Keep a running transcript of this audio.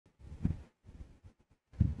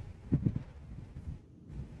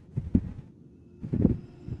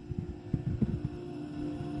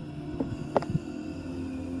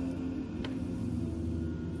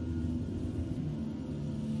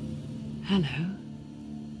Hello.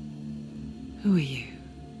 Who are you?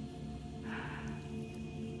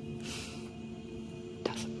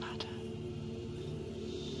 Doesn't matter.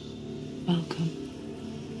 Welcome.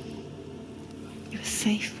 You're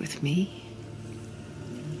safe with me.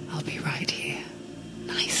 I'll be right here,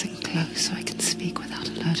 nice and close so I can speak without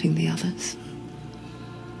alerting the others.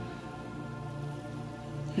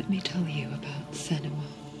 Let me tell you about Senua.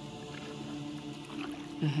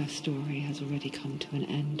 Her story has already come to an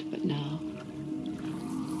end, but now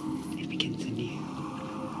it begins anew.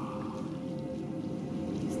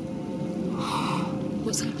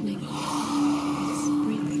 What's happening? It's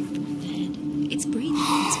breathing. The head. It's breathing.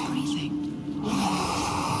 It's breathing.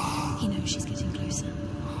 Yeah. He knows she's getting closer.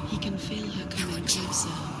 He can feel her coming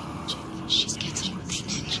closer. She's getting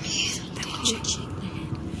closer. They're watching. The head.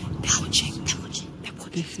 They're watching. They're watching. They're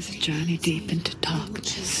watching. This is a journey deep into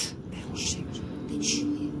darkness.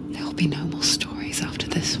 There will be no more stories after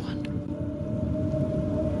this one.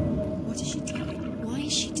 What is she doing? Why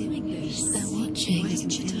is she doing this? They're watching. Why isn't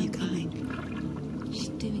she coming? She's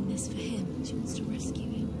doing this for him. She wants to rescue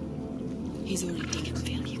him. He's already taken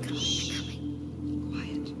feel you coming.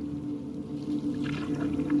 Quiet.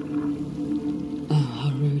 Oh,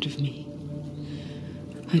 how rude of me.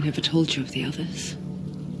 I never told you of the others.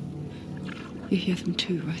 You hear them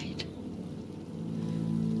too, right?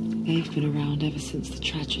 They've been around ever since the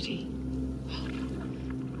tragedy. Well,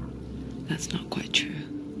 that's not quite true.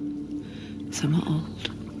 Some are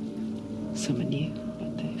old, some are new,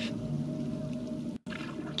 but they've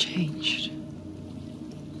changed.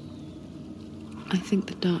 I think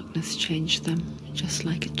the darkness changed them, just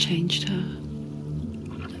like it changed her.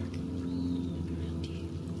 Look around you.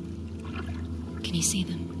 Can you see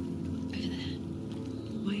them? Over there.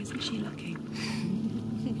 Why isn't she looking?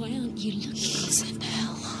 Why aren't you looking? He's in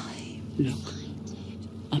Helheim. Look,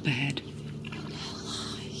 up ahead.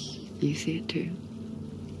 Helheim. You see it too?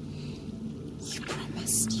 You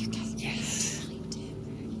promised you came. Yes. Find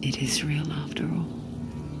him. It is real after all.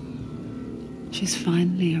 She's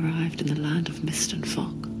finally arrived in the land of mist and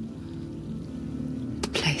fog. The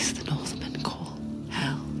place the Northmen call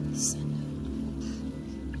Hell.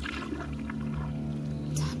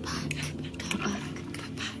 Turn back. Go back. Go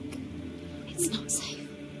back. It's not safe.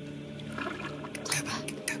 Go back.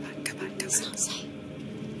 Go back. Go back. It's not safe.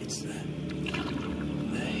 It's there.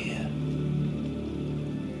 They're here.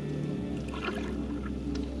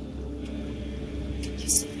 You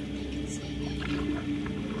see them? I can see them.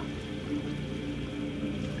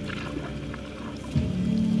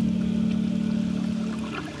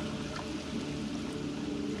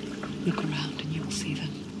 Look around and you'll see them.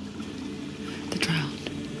 The drowned,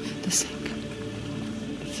 the sick,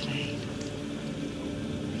 the slain.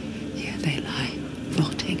 Here they lie,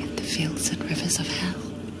 rotting in the fields and rivers of hell.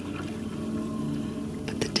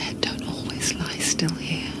 But the dead don't always lie still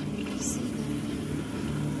here. You see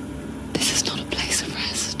them. This is not a place of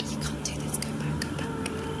rest. You can't do this. Go back. Go back.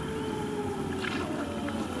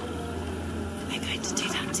 They're going to do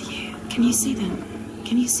that to you. Can you see them?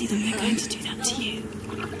 Can you see them? They're going to do that to you.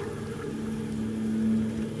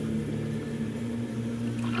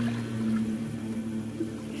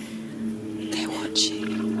 They're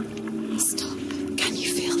watching. Stop. Can you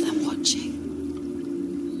feel them watching?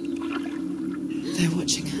 They're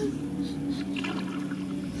watching her.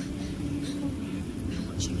 They're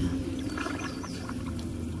watching her.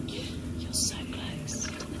 You're so close to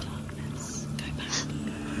the darkness. Go back.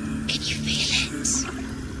 Can you feel it?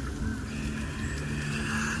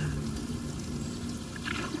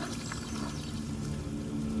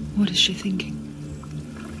 What is she thinking?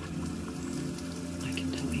 I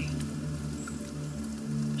can tell you.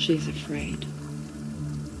 She's afraid.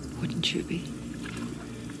 Wouldn't you be?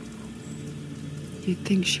 You'd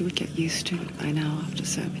think she would get used to it by now after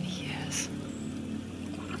so many years.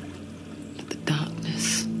 But the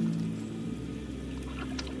darkness,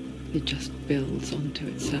 it just builds onto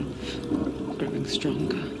itself, growing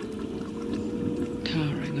stronger,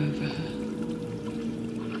 towering over her.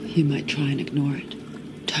 You might try and ignore it,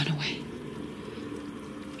 turn away.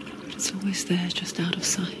 But it's always there, just out of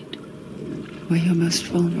sight, where you're most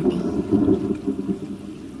vulnerable.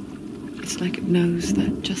 It's like it knows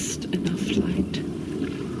that just enough light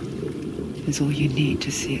is all you need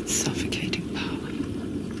to see its suffocating power.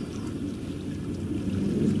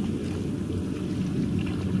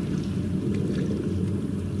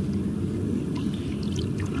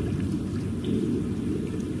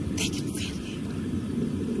 They can feel you.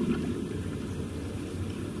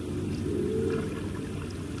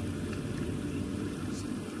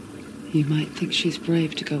 You might think she's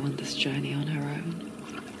brave to go on this journey on her own.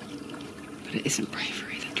 But it isn't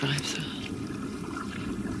bravery that drives her.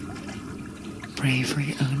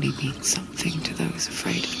 bravery only means something to those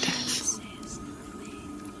afraid of death.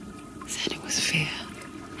 Senua's fear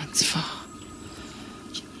runs far,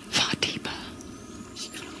 far deeper.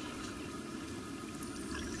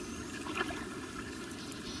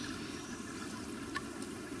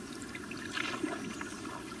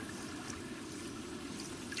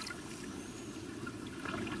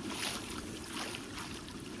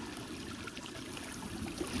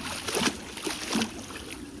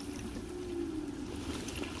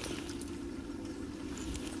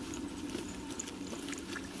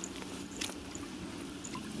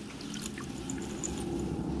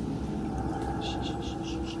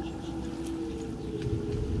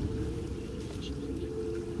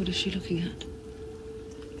 What is she looking at?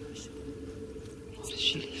 What is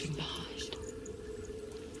she leaving behind?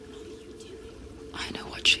 I know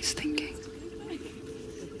what she's thinking.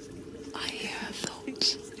 I hear her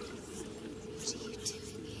thoughts.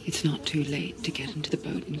 It's not too late to get into the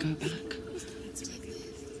boat and go back.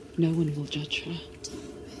 No one will judge her.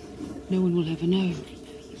 No one will ever know.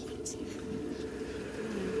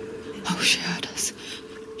 Oh, she heard us.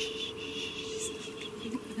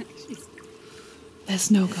 There's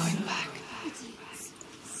no going back.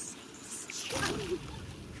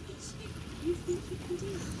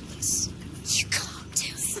 You can't do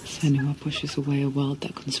it. Senua pushes away a world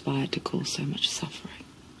that conspired to cause so much suffering.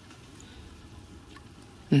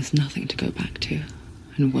 There's nothing to go back to,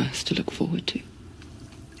 and worse to look forward to.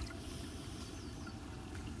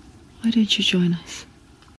 Why don't you join us?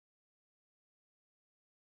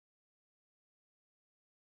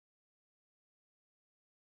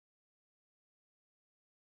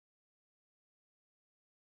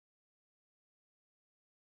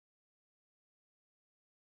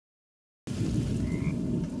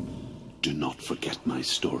 Do not forget my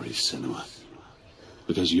stories, Senua,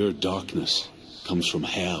 because your darkness comes from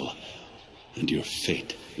hell, and your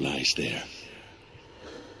fate lies there.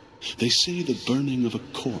 They say the burning of a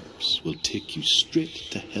corpse will take you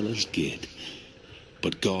straight to Hela's gate,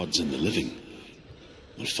 but gods and the living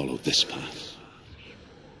will follow this path.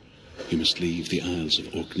 You must leave the Isles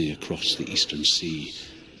of Orkney across the eastern sea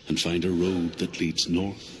and find a road that leads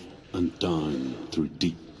north and down through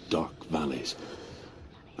deep, dark valleys.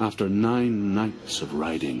 After 9 nights of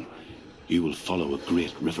riding, you will follow a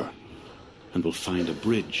great river and will find a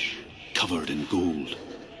bridge covered in gold.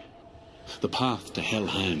 The path to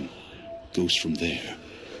Helheim goes from there,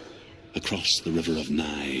 across the river of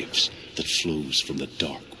knives that flows from the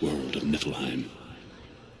dark world of Niflheim.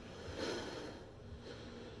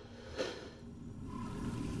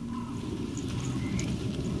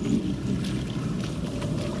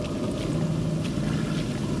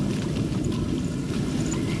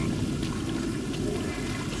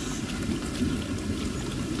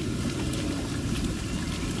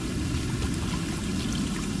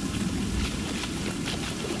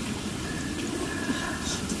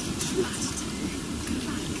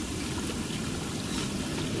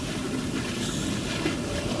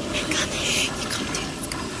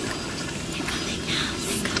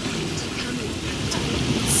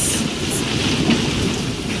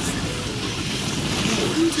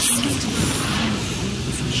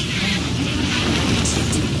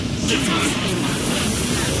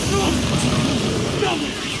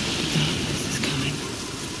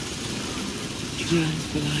 Yearns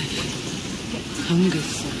for life,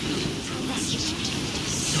 hungers for it.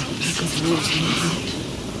 That pack of wolves in hunt,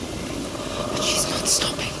 but she's not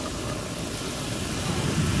stopping.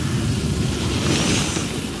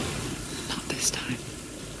 Not this time.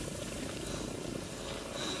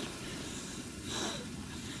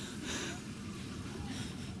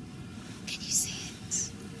 Can you see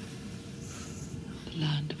it? The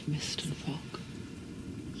land of mist and fog.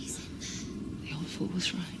 He's in there. The old fool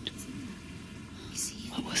was right. You see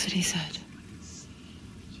it? What was it he said?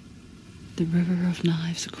 The river of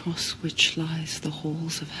knives across which lies the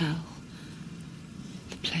halls of hell.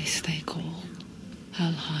 The place they call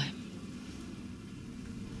Helheim.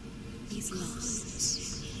 He's lost.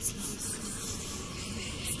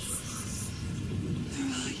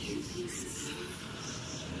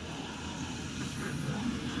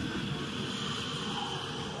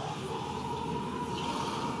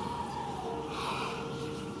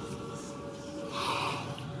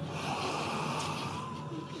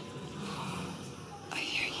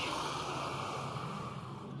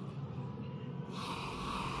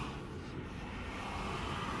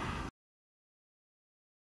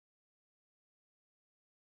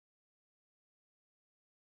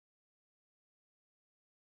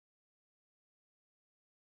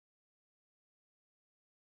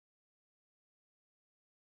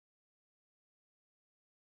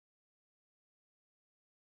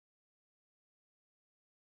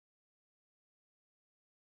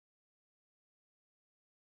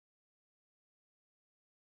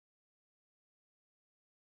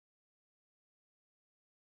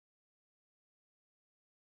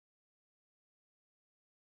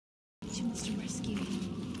 She wants to rescue him.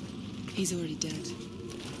 He's already dead.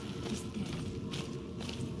 He's dead.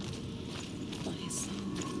 But his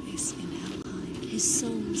soul is in Helheim. His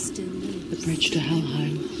soul still lives. The bridge to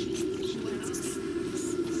Helheim.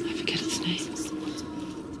 I forget its name.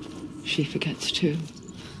 She forgets too.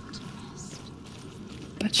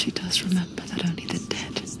 But she does remember that only the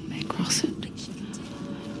dead may cross it.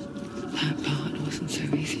 That part wasn't so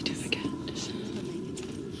easy to forget.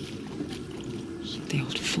 The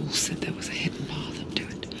old fool said there was a hidden path up to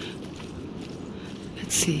it.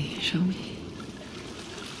 Let's see, shall we?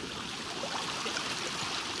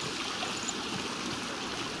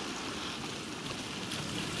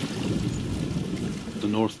 The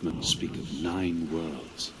Northmen speak of 9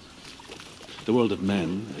 worlds. The world of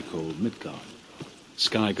men they call Midgard.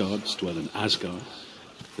 Sky gods dwell in Asgard.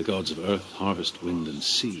 The gods of earth, harvest, wind and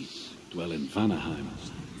sea dwell in Vanaheim.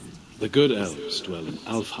 The good elves dwell in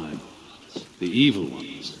Alfheim. The evil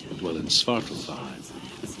ones dwell in Svartalfheim.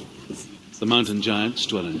 The mountain giants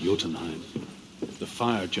dwell in Jotunheim. The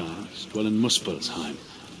fire giants dwell in Muspelheim.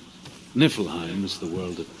 Niflheim is the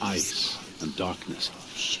world of ice and darkness.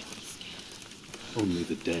 Only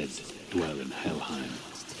the dead dwell in Helheim.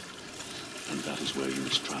 And that is where you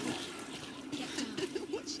must travel.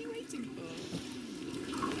 What's she waiting for?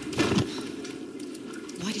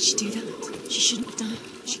 Why did she do that? She shouldn't have done it.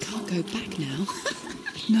 She can't go back now.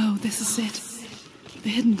 No, this is it. The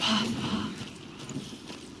hidden path.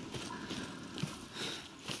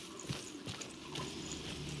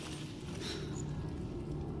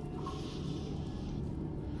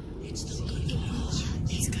 It's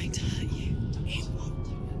going to hurt you.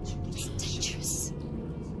 It's dangerous.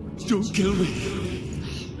 Don't kill me.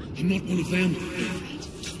 I'm not one of them.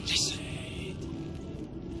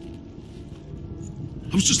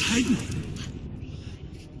 I was just hiding.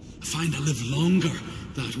 I find I live longer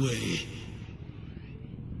that way.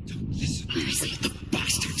 Don't listen. Please let the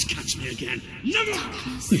bastards catch me again. Never!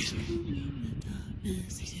 Wait.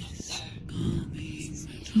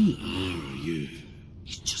 Who are you?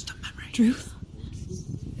 It's just a memory. Druth?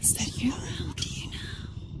 Is that you? How do you know?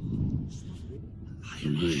 For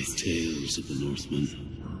my tales of the Northmen,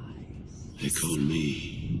 they call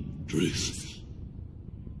me Druth.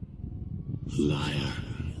 Liar.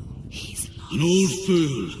 He's lost. An old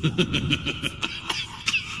fool.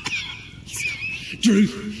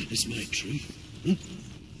 Truth is my truth.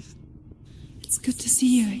 It's good to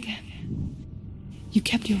see you again. You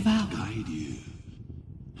kept your vow. Guide you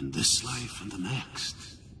in this life and the next.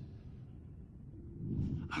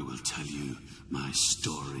 I will tell you my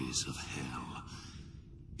stories of hell,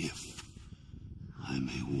 if I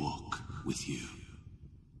may walk with you.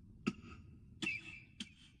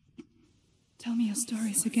 Tell me your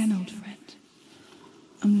stories again, old friend.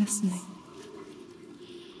 I'm listening.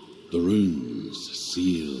 The runes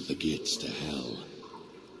seal the gates to hell.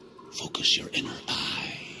 Focus your inner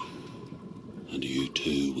eye, and you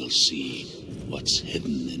too will see what's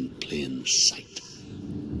hidden in plain sight.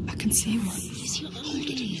 I can see one. Hold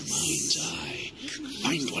it in your mind's eye.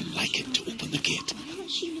 Find one like it to open the gate. Why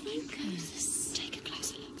don't you focus? Take a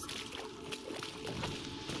closer look.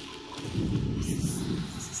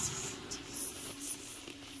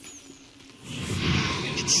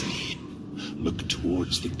 It's near. Look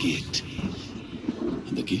towards the gate.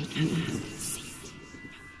 And the gate?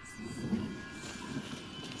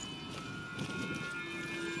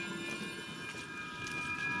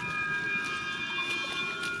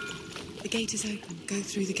 The gate is open. Go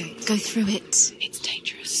through the gate. Go through it. It's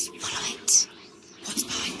dangerous. Follow it. What's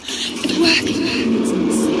behind that?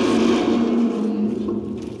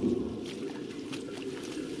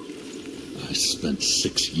 I spent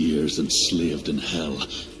 6 years enslaved in hell.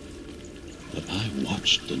 But I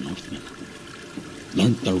watched the Northmen.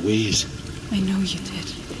 Learnt their ways. I know you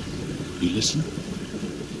did. You listened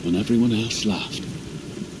when everyone else laughed.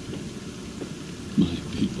 My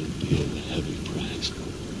people pay a heavy price.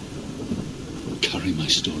 Carry my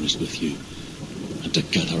stories with you, and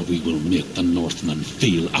together we will make the Northmen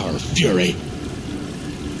feel our fury.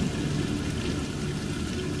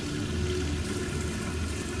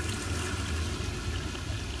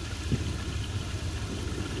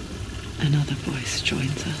 Another voice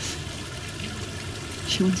joins us.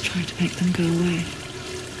 She once tried to make them go away.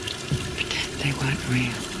 Pretend they weren't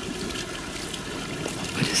real. But what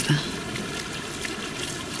good is that?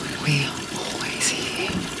 When we are always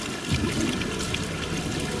here.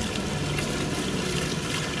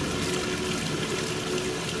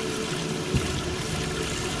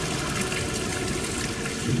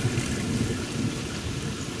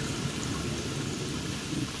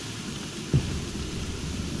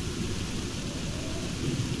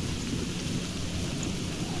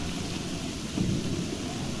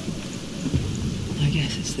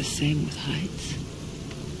 guess it's the same with heights.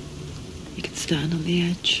 You can stand on the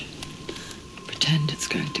edge, pretend it's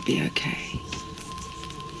going to be okay.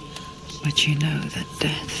 But you know that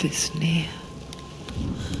death is near,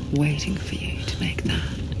 waiting for you to make that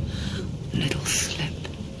little slip.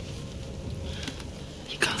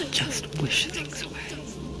 You can't just wish things away.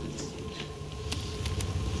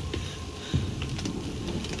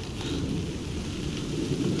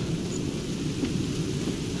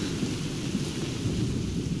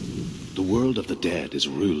 The world of the dead is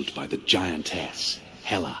ruled by the giantess,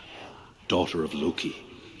 Hela, daughter of Loki.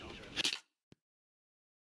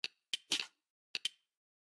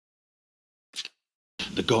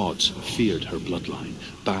 The gods feared her bloodline,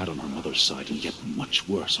 bad on her mother's side and yet much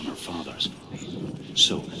worse on her father's.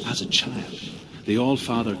 So, as a child, the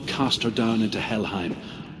All-Father cast her down into Helheim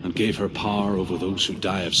and gave her power over those who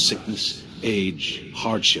die of sickness, age,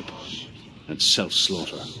 hardship, and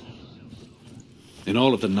self-slaughter. In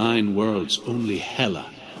all of the 9 worlds, only Hela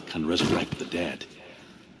can resurrect the dead.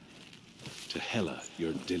 To Hela,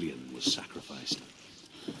 your Dillion was sacrificed,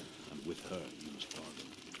 and with her you must bargain.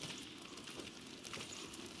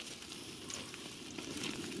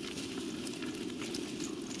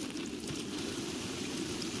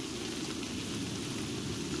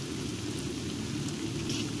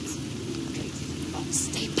 Oh,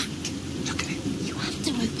 stay back. Look at it. You have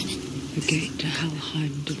to open it. The gate to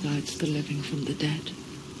Helheim divides the living from the dead.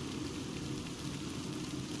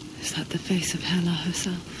 Is that the face of Hela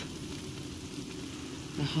herself?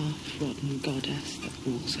 The half-rotten goddess that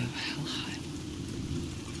rules over Helheim.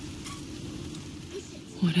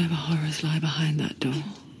 Whatever horrors lie behind that door,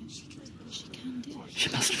 she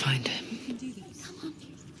must find him.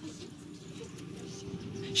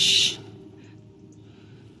 Shh.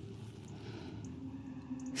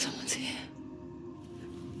 Someone's here.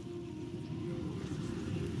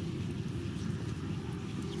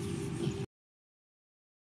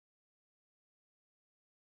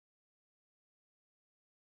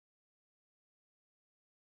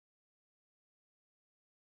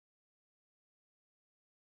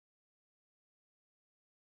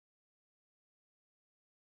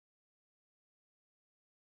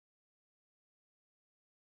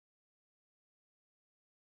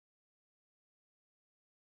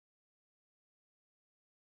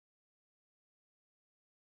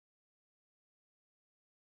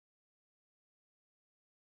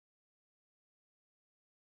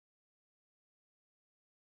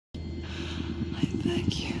 I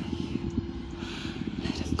beg you,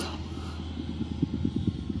 let him go.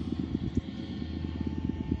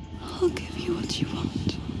 I'll give you what you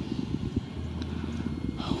want.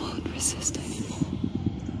 I won't resist anymore.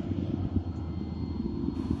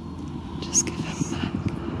 Just give him back.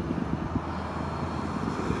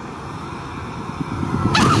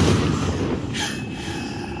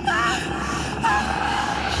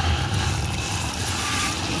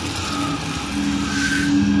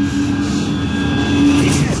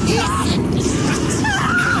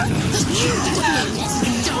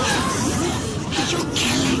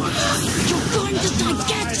 You're going to die.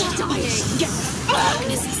 Get out of here.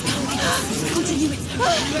 Darkness is coming.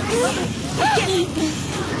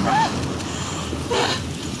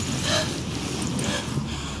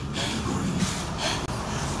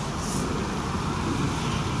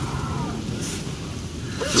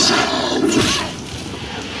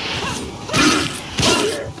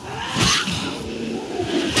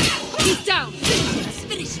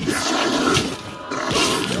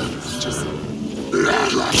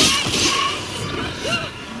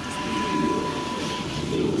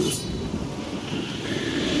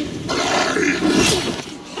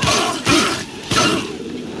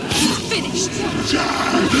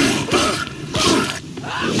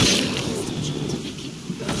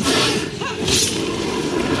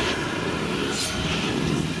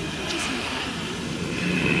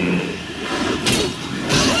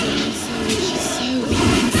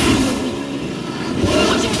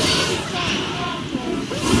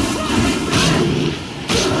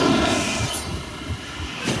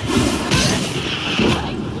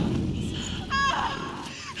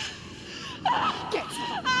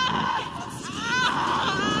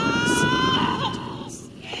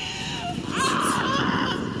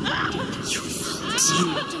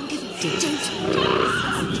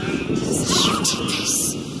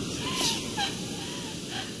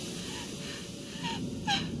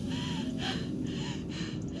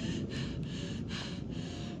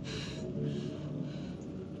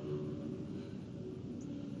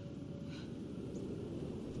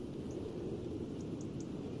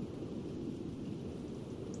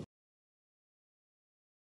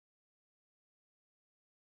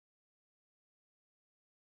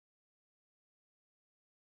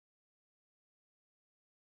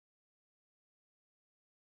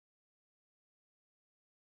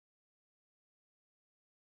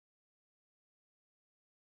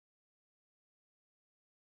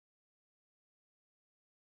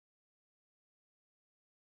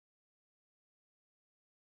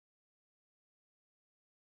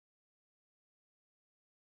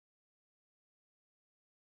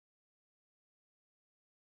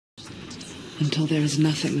 Until there is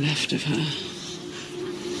nothing left of her.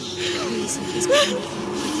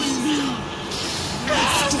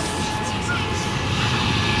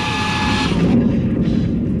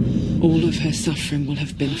 All of her suffering will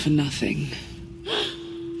have been for nothing.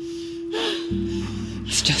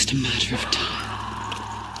 It's just a matter of time.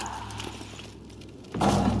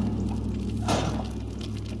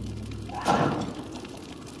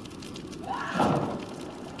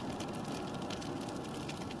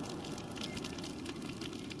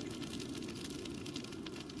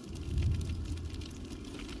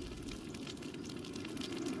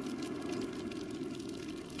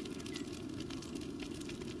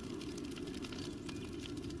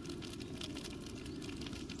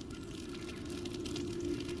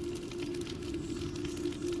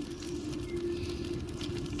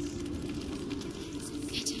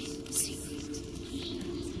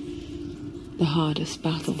 The hardest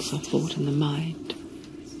battles are fought in the mind.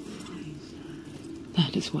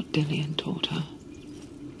 That is what Dillian taught her.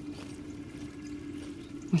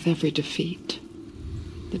 With every defeat,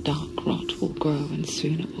 the dark rot will grow and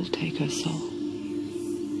soon it will take her soul.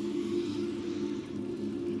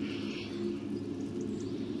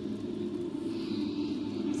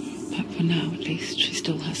 But for now, at least, she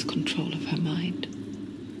still has control of her mind.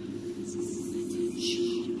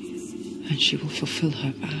 And she will fulfill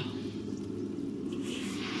her vow.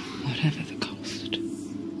 Whatever the cost.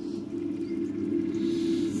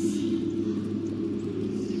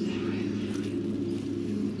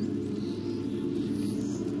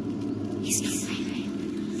 He's not there.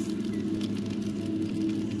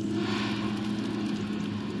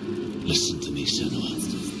 Listen to me, Senua.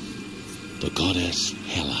 The goddess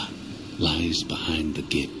Hela lies behind the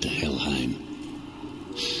gate to Helheim.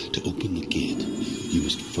 To open the gate, you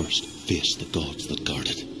must first face the gods that guard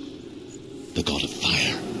it. The god of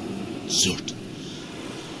fire, Zurt,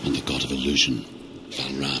 and the god of illusion,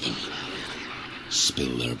 Valravn.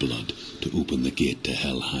 Spill their blood to open the gate to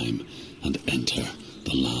Helheim and enter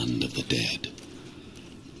the land of the dead.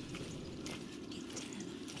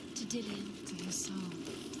 To Dillian. To his soul.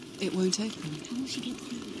 It won't open. How will she get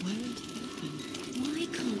through? Why won't it open? Why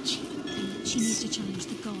can't she open? She needs to challenge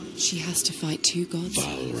the gods. She has to fight two gods.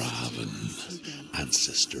 Valravn,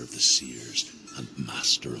 ancestor of the seers and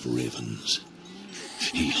master of ravens.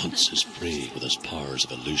 He hunts his prey with his powers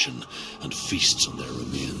of illusion and feasts on their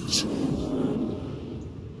remains.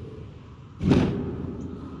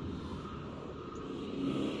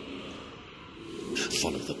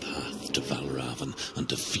 Follow the path to Valravn and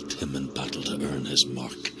defeat him in battle to earn his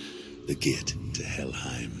mark. The gate to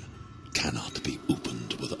Helheim cannot be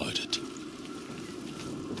opened without it.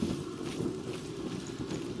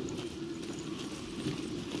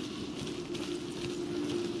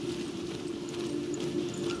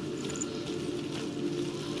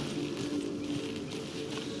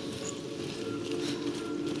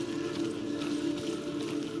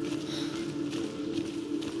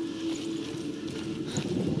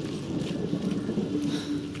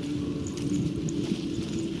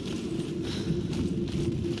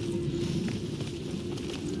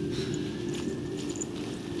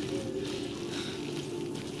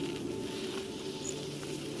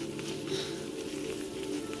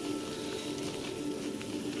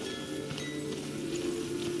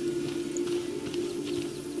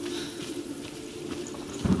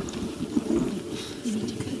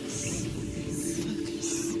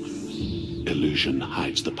 Illusion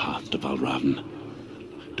hides the path to Valravn.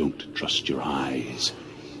 Don't trust your eyes.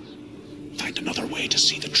 Find another way to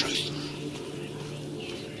see the truth.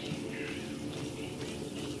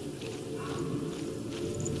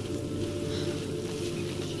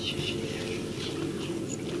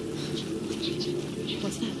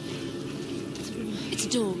 What's that? It's a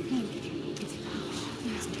door.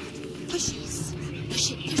 Push it.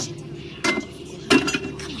 Push it. Push it.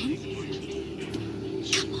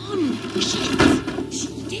 Come on. Push it. She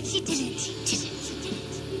did it. Did it.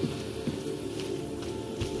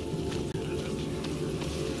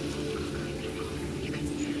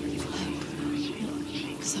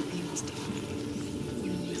 Something's different.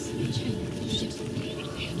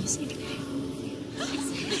 Can you see it?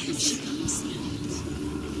 She can't see it.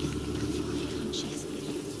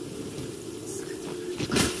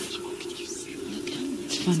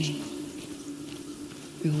 It's funny.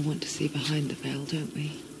 We all want to see behind the veil, don't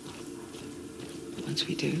we? But once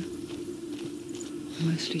we do, we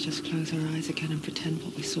mostly just close our eyes again and pretend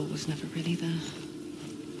what we saw was never really there.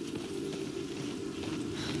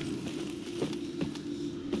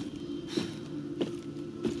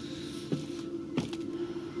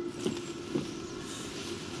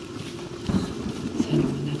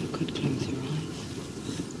 Senua never could close her eyes,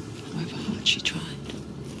 however hard she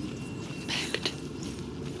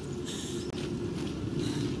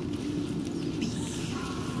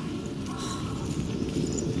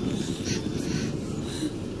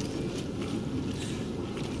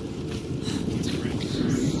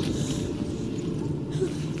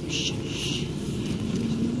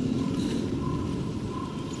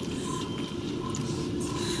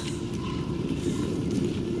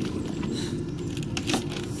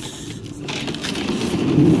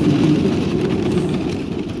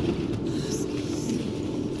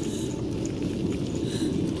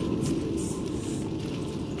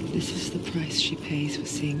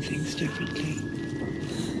differently.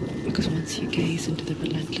 Because once you gaze into the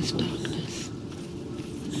relentless darkness,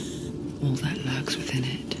 all that lurks within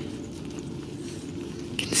it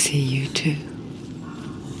can see you too.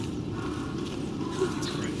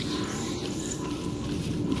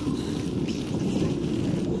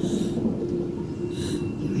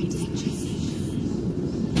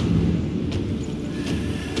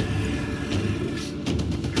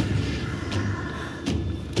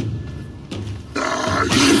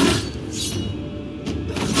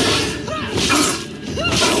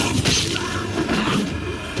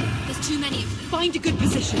 Find a good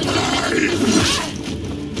position.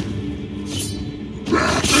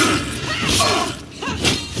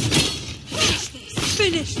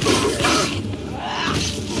 Finish.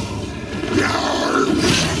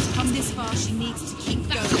 Come this far, she needs to keep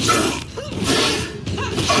going.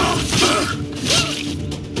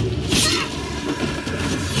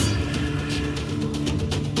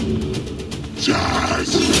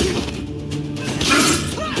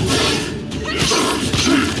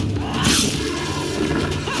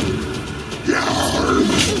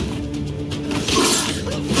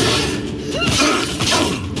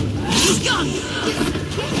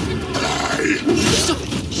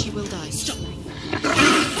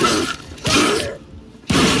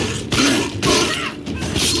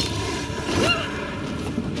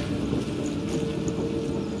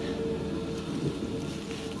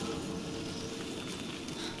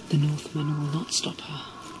 The Northmen will not stop her.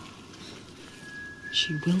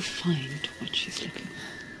 She will find what she's looking for.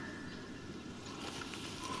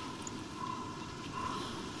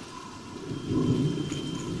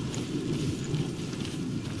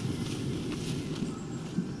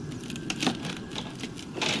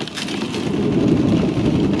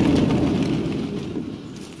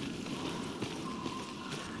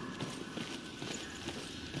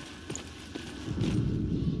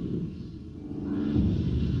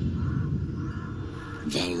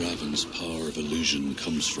 Valravan's power of illusion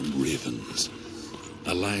comes from ravens.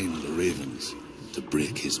 Align the ravens to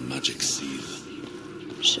break his magic seal.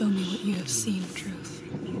 Show me what you have seen, Truth.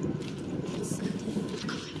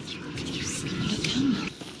 Look, Helma.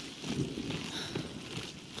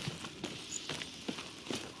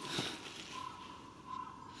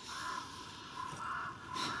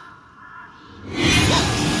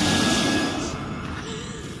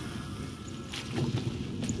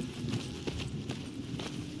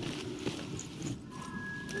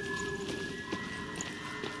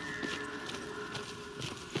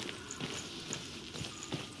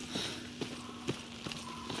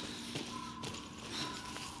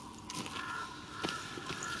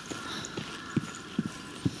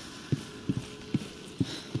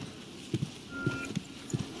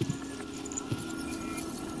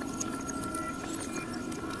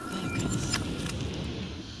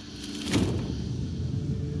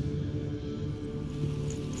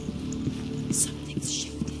 Something's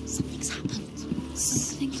shifted. Something's happened.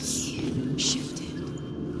 Something you shifted.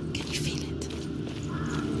 Can you feel it?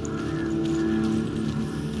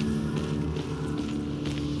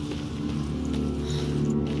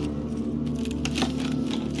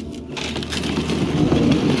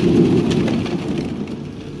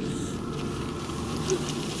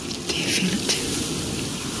 Do you feel it too?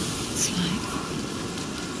 It's like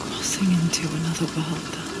crossing into another world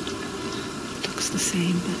that looks the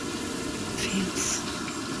same but feels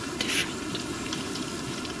different.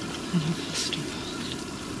 An imposter world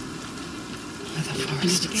where the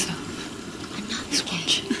forest itself is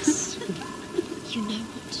watching us. You know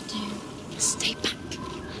what to do. Stay back.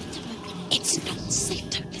 It's not safe.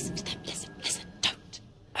 Don't listen to them. Listen. Don't.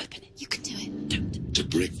 Open it. You can do it. Don't. To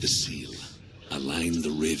break the seal, align the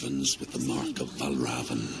ravens with the mark of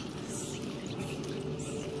Valravan.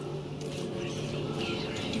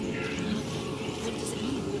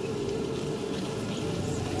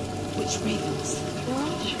 Which ravens?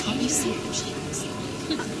 Can't you see them?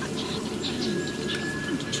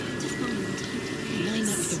 Line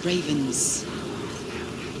up the ravens.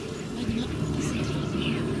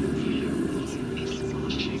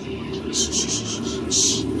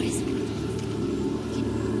 Shh. What is it?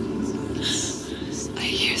 I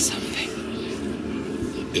hear something.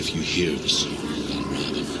 If you hear the soul of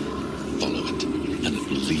Valravan, follow it, and it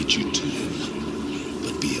will lead you to him.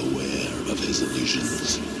 But be aware of his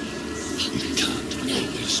illusions. You can't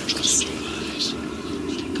always trust your eyes.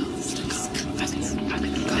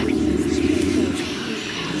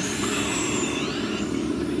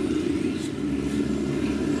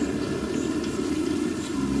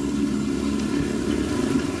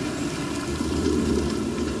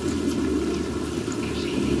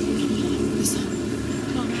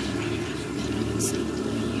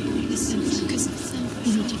 This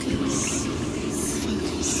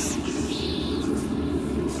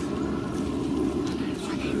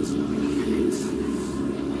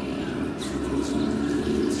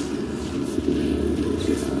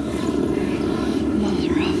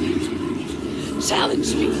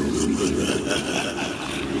Challenge me.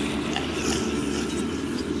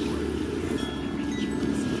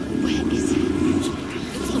 Where is he?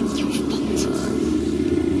 It's not your fault.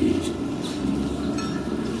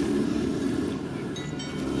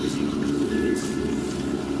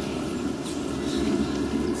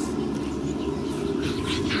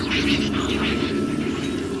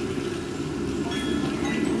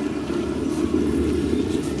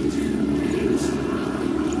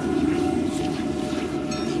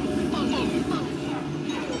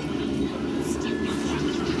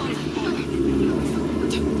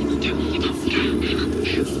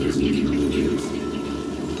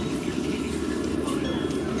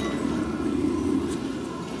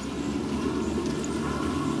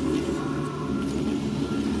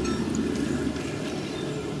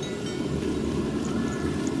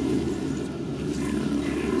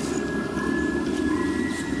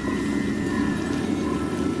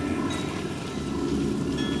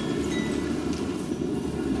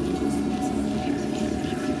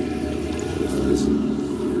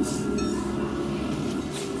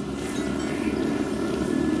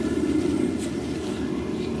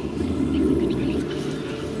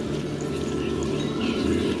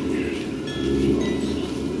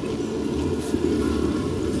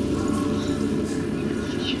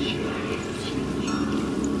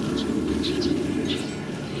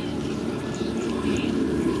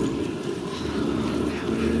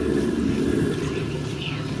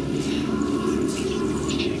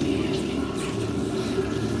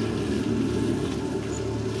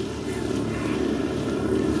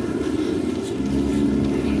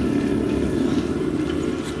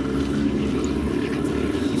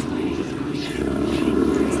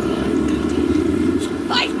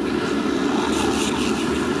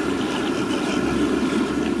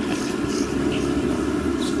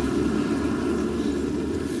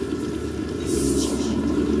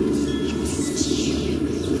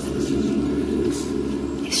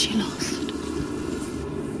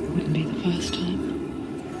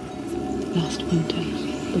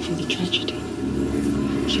 Before the tragedy,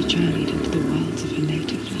 she journeyed into the wilds of her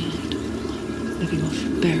native land, living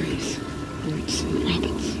off berries, roots, and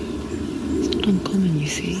rabbits. It's not uncommon, you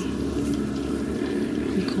see.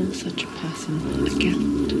 We call such a person a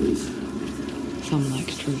Gelt. Some, like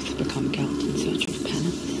truth, become Gelt in search of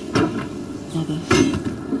penance. Others,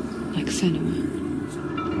 like Senua,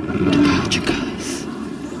 to purge a curse.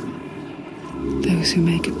 Those who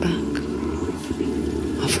make it back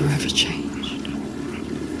are forever changed.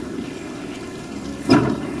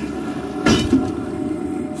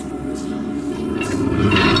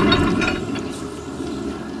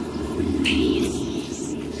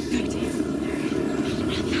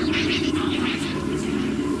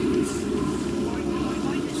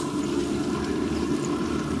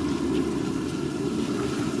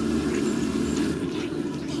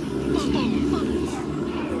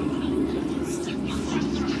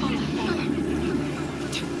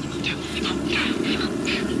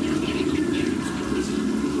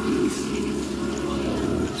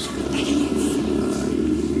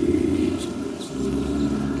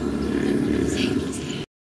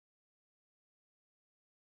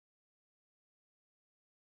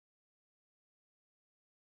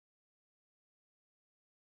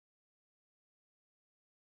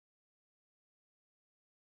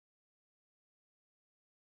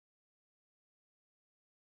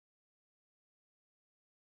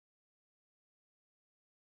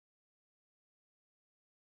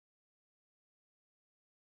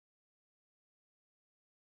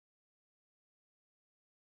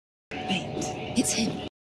 Wait, it's him.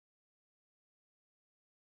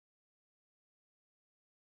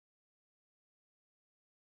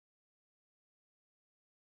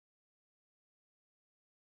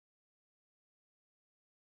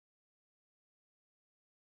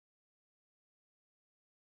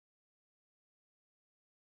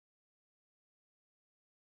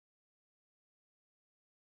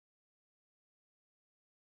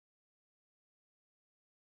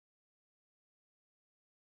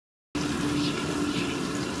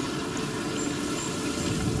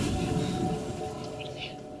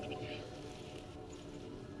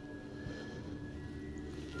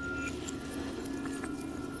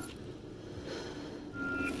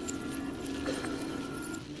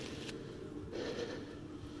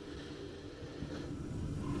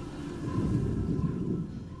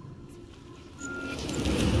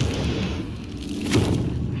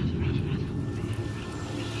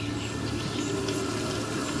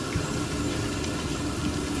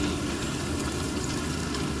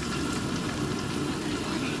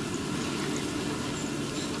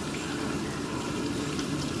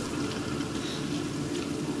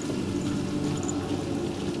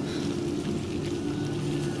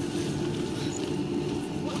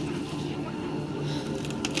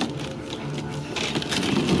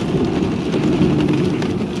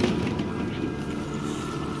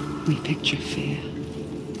 We picture fear,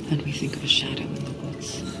 and we think of a shadow in the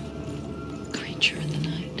woods, a creature in the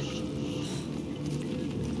night.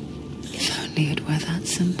 If only it were that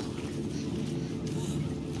simple.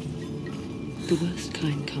 The worst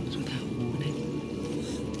kind comes without warning,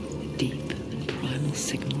 a deep and primal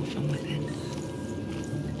signal from within.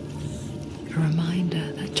 A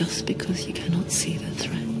reminder that just because you cannot see the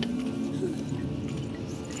threat,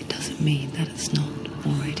 it doesn't mean that it's not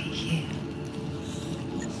already here.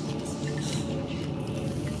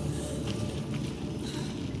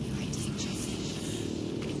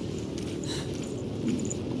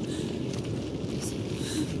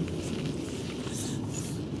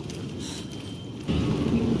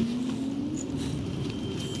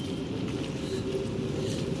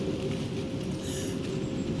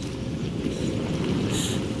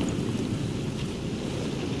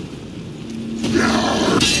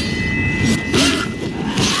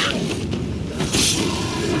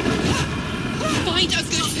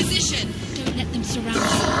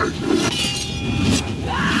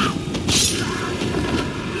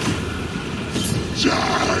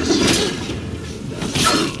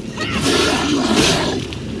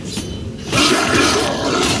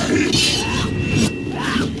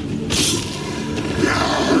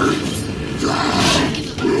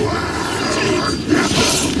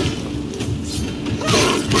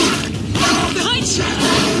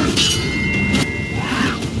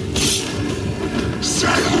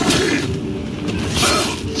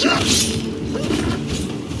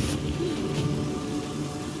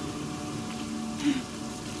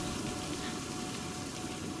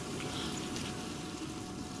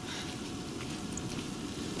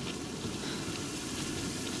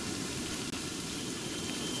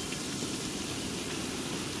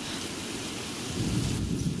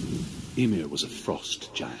 Ymir was a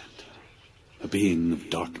frost giant, a being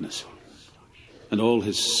of darkness, and all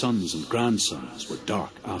his sons and grandsons were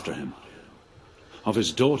dark after him. Of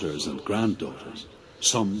his daughters and granddaughters,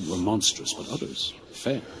 some were monstrous, but others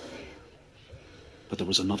fair. But there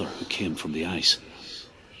was another who came from the ice,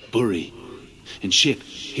 Buri. In shape,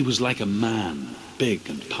 he was like a man, big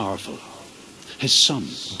and powerful. His son,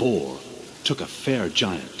 Bor, took a fair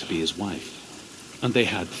giant to be his wife, and they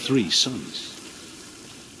had 3 sons.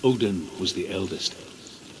 Odin was the eldest,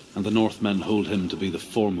 and the Northmen hold him to be the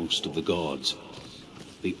foremost of the gods,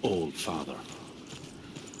 the All-Father.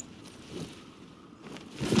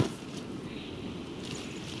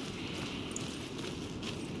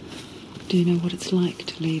 Do you know what it's like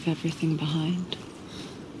to leave everything behind?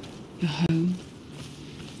 Your home,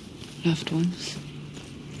 loved ones,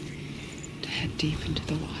 to head deep into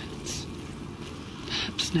the wilds,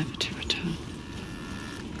 perhaps never to return.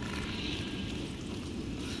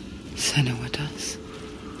 Senua does.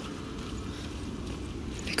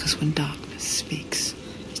 Because when darkness speaks,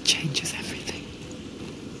 it changes everything.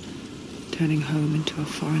 Turning home into a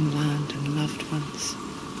foreign land and loved ones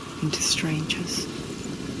into strangers.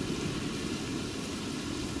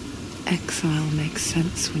 Exile makes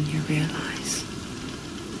sense when you realize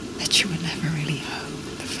that you were never really home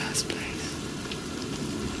in the first place.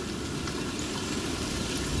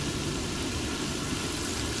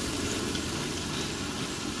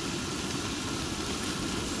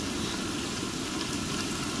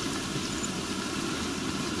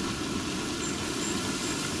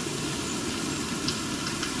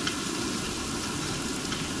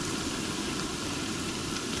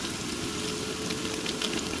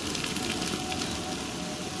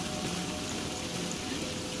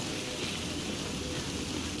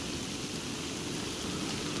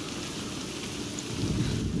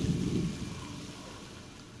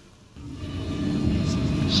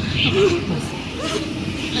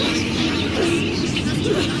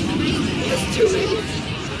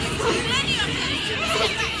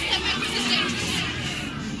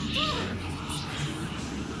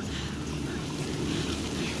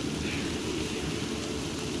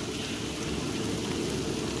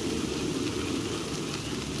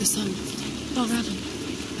 The song.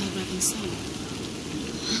 Balraven's song.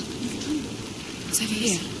 It's over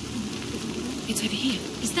here. It's over here.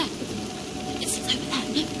 Is that? It's over there.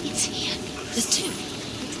 No, it's here. There's 2.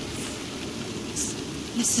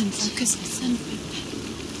 Listen, focus, listen.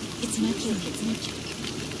 It's magic. It's magic.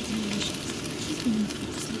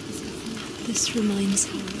 This reminds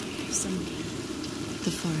her of somewhere.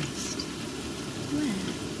 The forest. Where?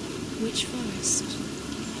 Which forest?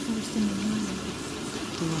 Forest in the wild.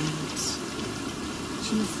 The wilds.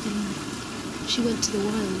 She must have been. She went to the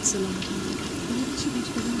wilds a long time ago. Why did she go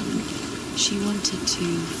to the wild? She wanted to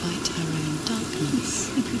fight her own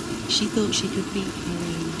darkness. She thought she could beat her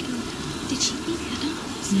own. Did she beat her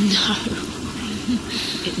darkness? No.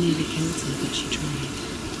 It nearly killed her, but she tried.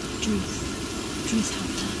 Druth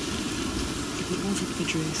helped her. If it wasn't for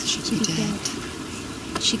Druth, she'd be dead.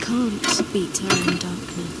 She can't beat her own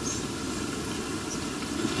darkness.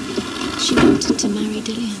 She wanted to marry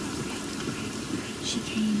Dillian. She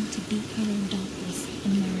came to beat her own darkness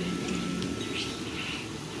and marry Dillian.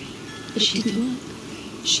 But it didn't work.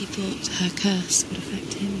 She thought her curse would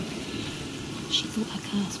affect him. She thought her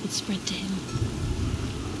curse would spread to him.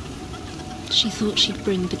 She thought she'd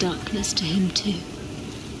bring the darkness to him too.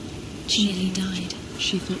 She nearly died.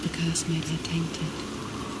 She thought the curse made her tainted.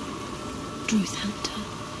 Druth helped her.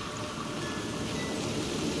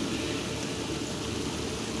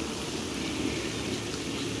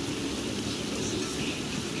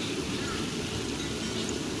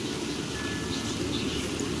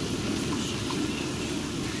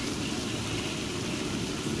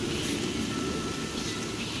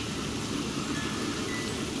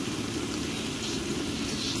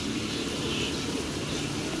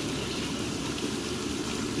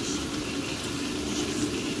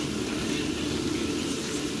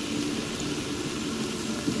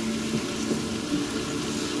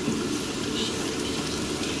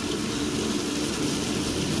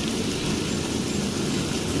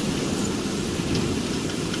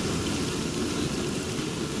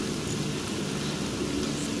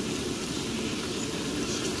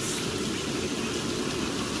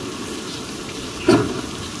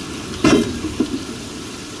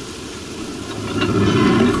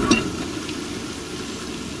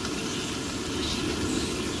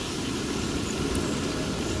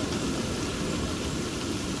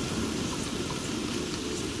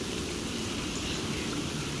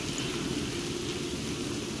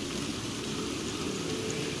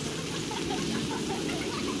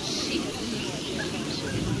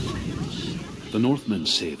 The Northmen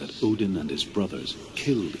say that Odin and his brothers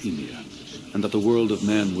killed Ymir, and that the world of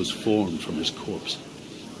men was formed from his corpse.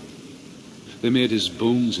 They made his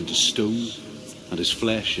bones into stone, and his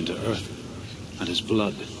flesh into earth, and his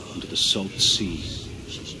blood into the salt sea.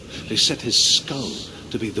 They set his skull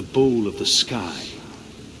to be the bowl of the sky,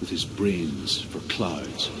 with his brains for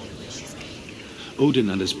clouds. Odin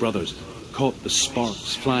and his brothers caught the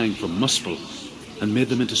sparks flying from Muspel and made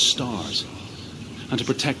them into stars. And to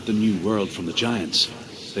protect the new world from the giants,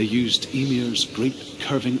 they used Ymir's great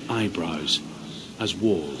curving eyebrows as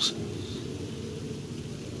walls.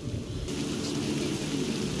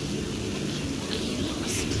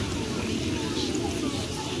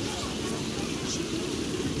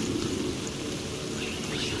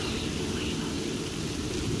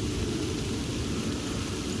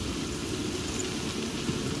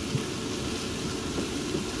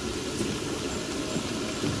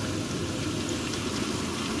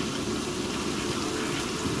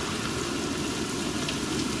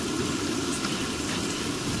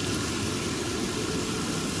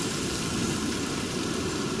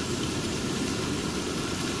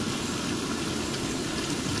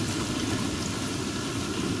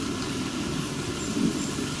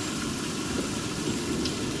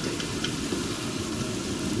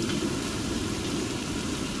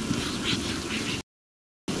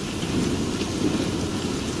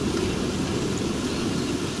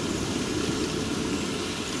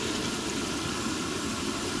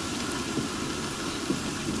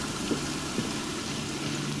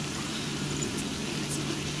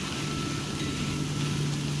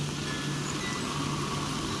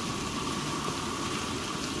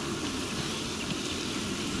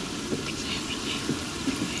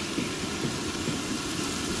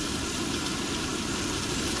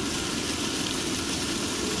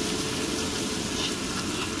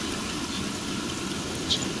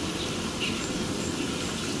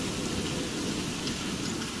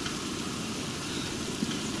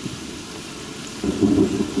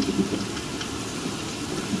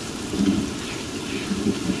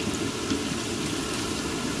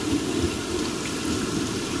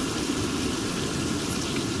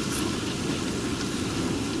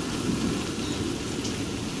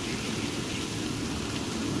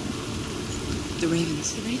 The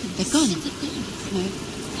ravens. The ravens. They've gone. They've gone. No.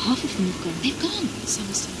 Half of them have gone. They've gone. Some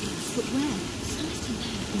are still here. But where? Some are still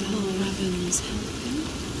there. Oh, Raven's helping.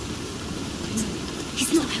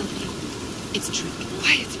 He's not helping. It's a trick.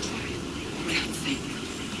 Why is it? Can't think.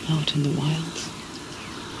 Out in the wilds.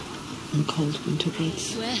 In cold winter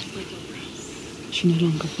woods. Where? She no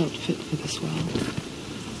longer felt fit for this world.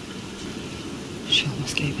 She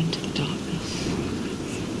almost gave in to the darkness.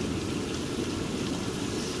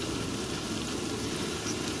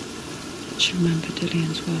 She remembered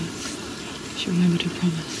Dillian's words. She remembered her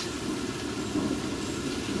promise.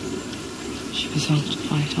 She resolved to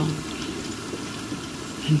fight on.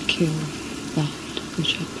 and kill that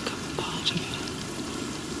which had become a part of her.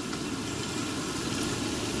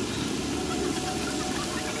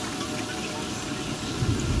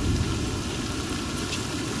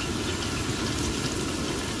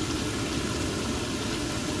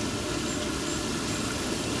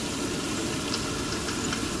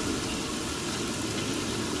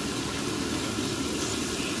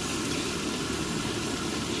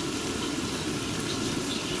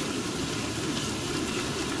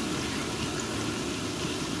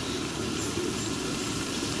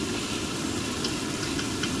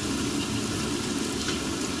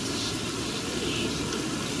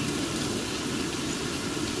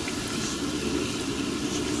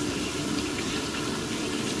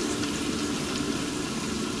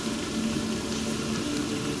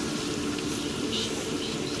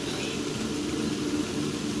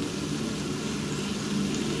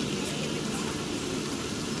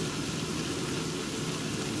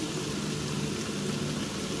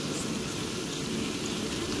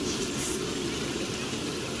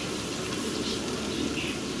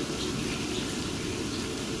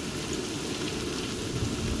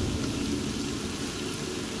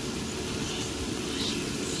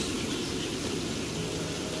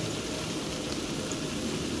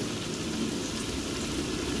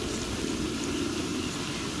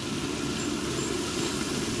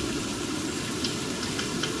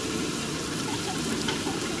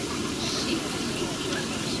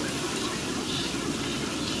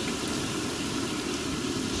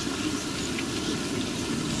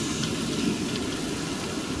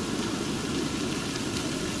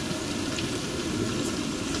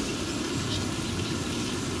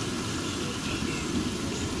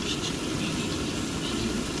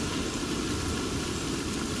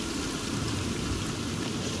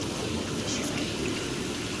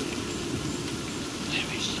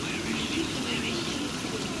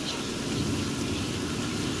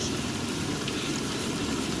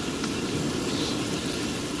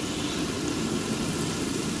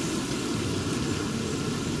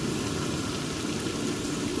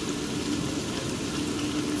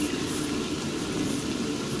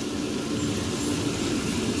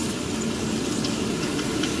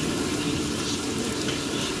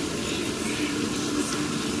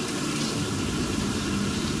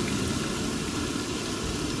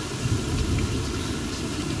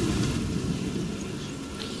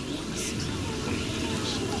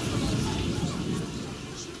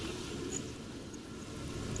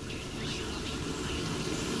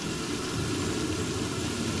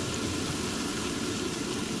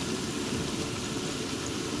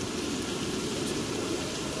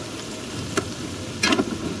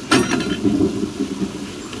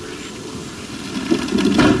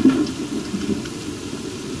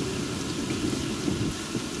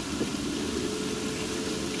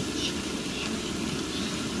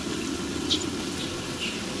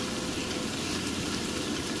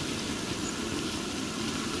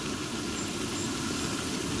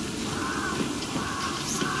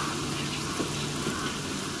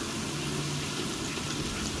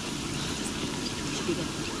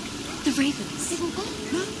 The ravens. They've all gone.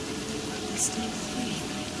 No. There's still three.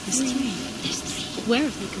 There's three. Where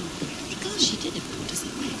have they gone? Because she did it. Does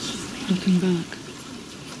it work? Looking back,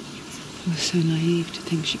 I was so naive to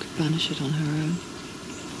think she could banish it on her own.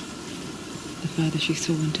 The further she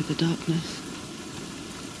saw into the darkness,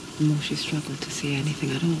 the more she struggled to see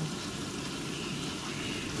anything at all.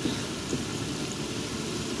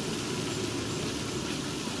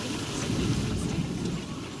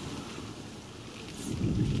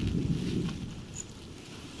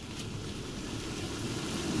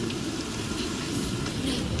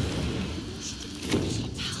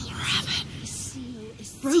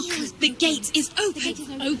 Broken. The gate is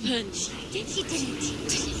open. Open.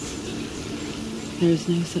 There is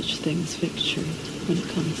no such thing as victory when it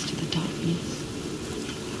comes to the darkness.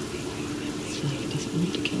 Life doesn't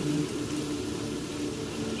want to kill them.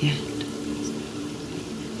 Yet,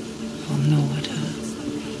 will gnaw at her,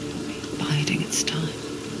 biding its time.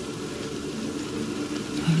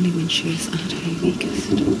 Only when she is at her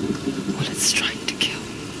weakest will it strike to kill.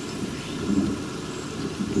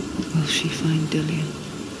 Will she find Dillian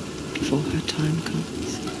before her time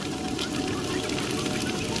comes?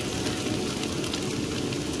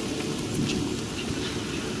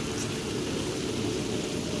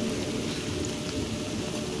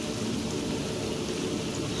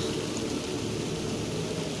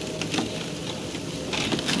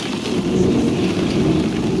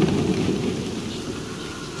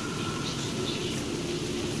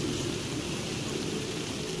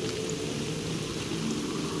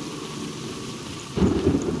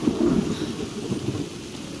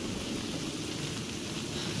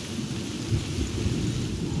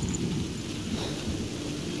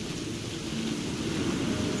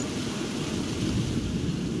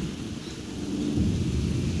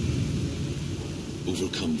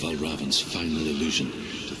 overcome Valravan's final illusion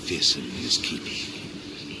to face him in his keep.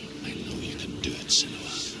 I know you can do it,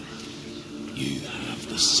 Senua. You have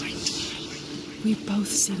the sight. We both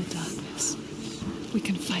see the darkness. We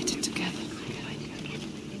can fight it together.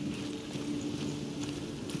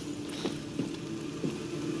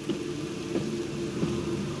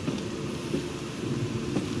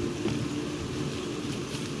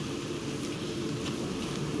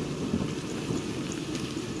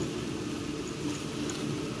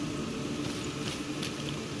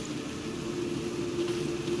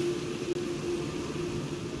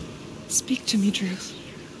 Speak to me, Druth.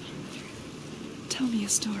 Tell me a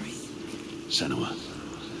story. Senua,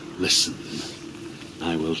 listen.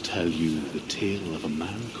 I will tell you the tale of a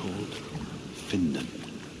man called Findan.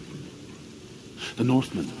 The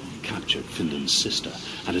Northmen captured Findan's sister,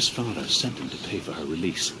 and his father sent him to pay for her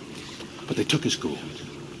release. But they took his gold,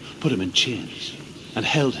 put him in chains, and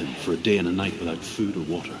held him for a day and a night without food or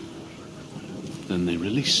water. Then they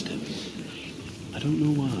released him. I don't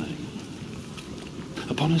know why.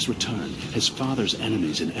 Upon his return, his father's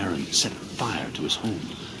enemies in Erin set fire to his home.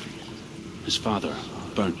 His father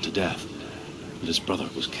burnt to death, and his brother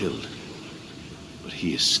was killed. But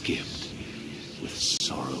he escaped with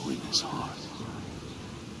sorrow in his heart.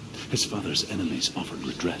 His father's enemies offered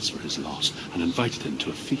redress for his loss and invited him to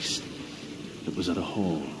a feast. It was at a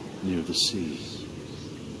hall near the sea.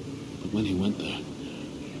 But when he went there,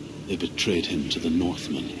 they betrayed him to the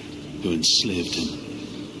Northmen, who enslaved him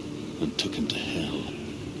and took him to hell.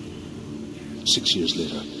 6 years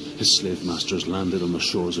later, his slave masters landed on the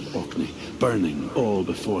shores of Orkney, burning all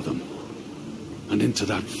before them. And into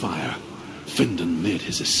that fire, Findan made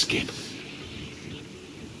his escape.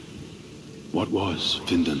 What was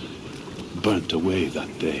Findan burnt away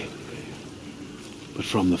that day. But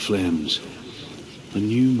from the flames, a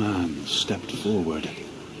new man stepped forward,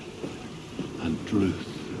 and Druth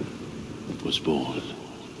was born.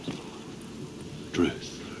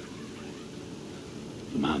 Druth.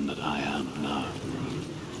 The man that I am now.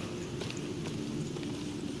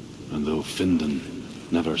 And though Findan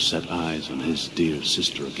never set eyes on his dear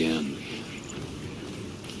sister again,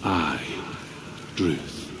 I,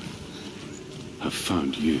 Druth, have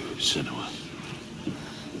found you, Senua.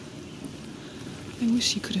 I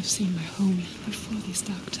wish you could have seen my home before these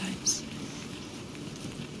dark times.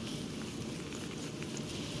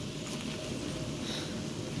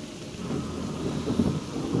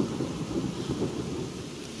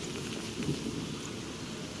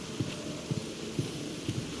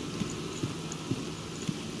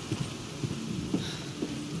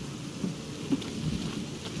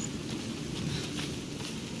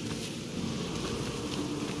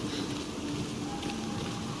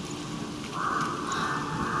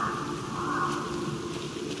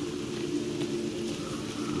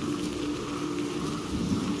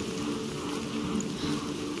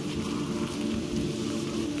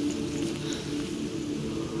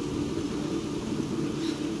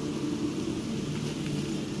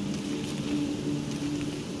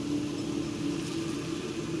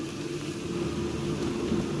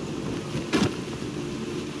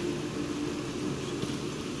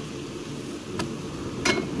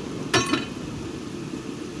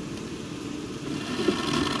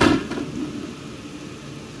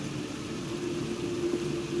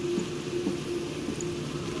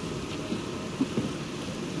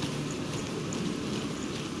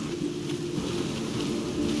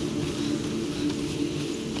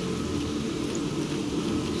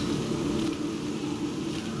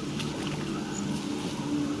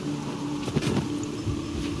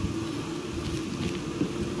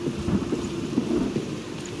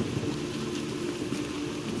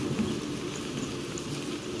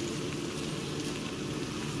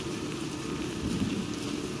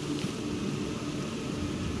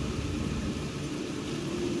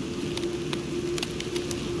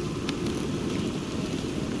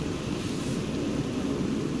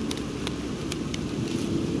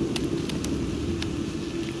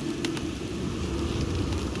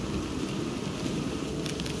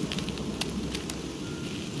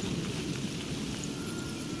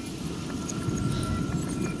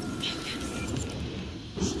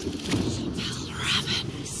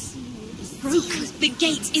 The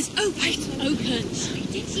gate is open. Open.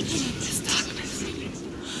 This darkness.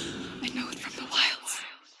 I know it from the wild.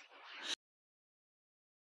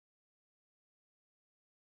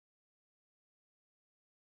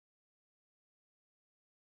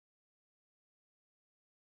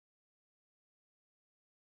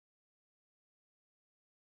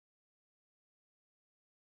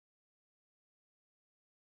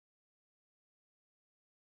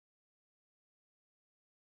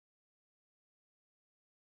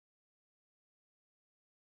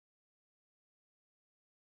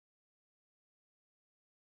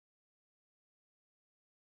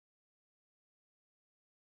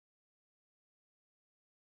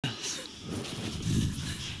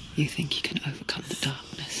 You think you can overcome the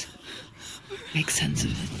darkness, make sense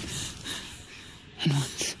of it, and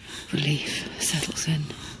once relief settles in,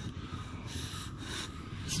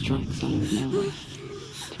 it strikes out of nowhere,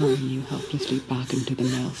 throwing you helplessly back into the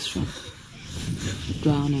maelstrom,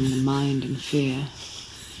 drowning the mind in fear,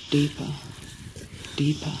 deeper,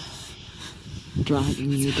 deeper,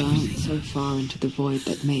 dragging you down so far into the void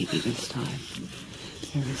that maybe this time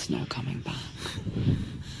there is no coming back.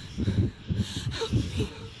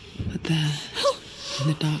 But there, in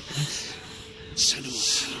the darkness,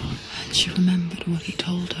 Senua, and she remembered what he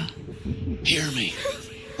told her. hear me.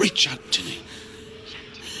 Reach out to me.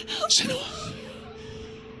 Senua,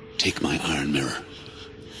 take my iron mirror.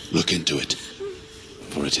 Look into it,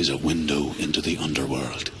 for it is a window into the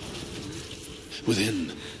underworld.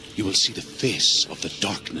 Within, you will see the face of the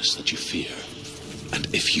darkness that you fear. And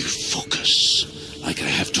if you focus, like I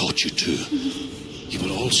have taught you to, you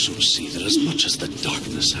will also see that as much as the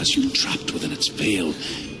darkness has you trapped within its veil,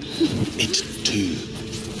 it too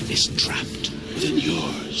is trapped within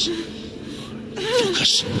yours.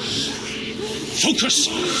 Focus. Focus!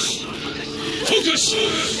 Focus!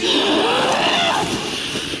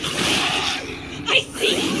 I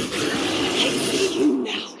see you! I see you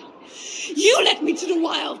now! You led me to the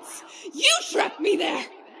wilds! You trapped me there!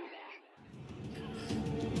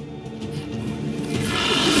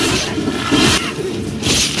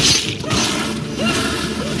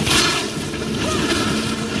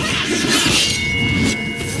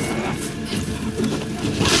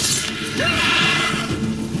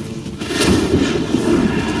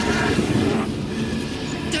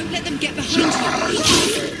 Don't let them get behind you!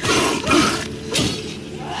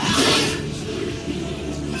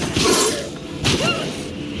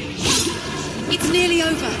 It's nearly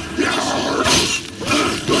over.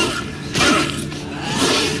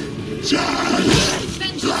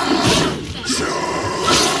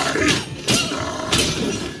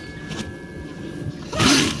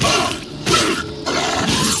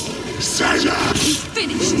 He's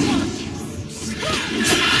finished.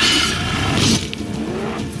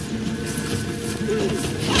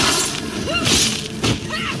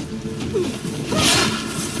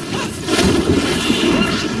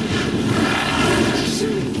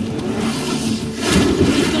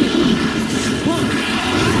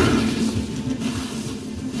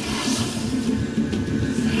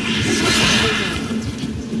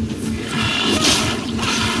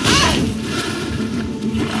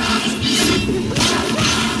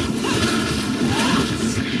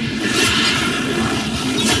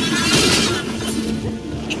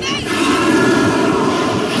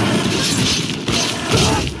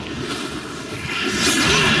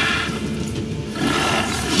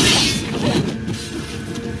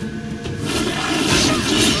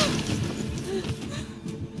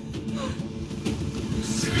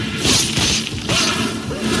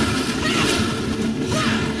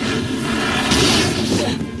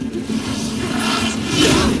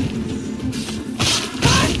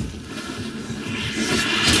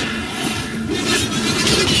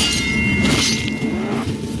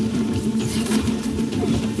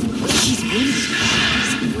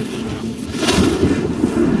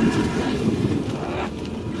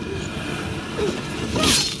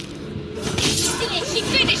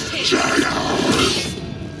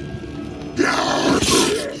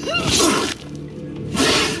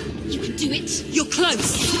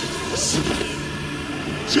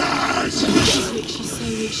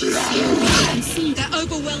 They're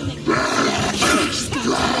overwhelming.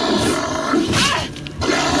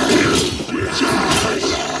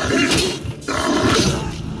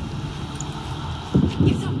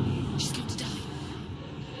 She's going to die.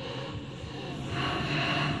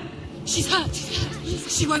 She's hurt.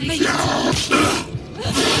 She won't make it.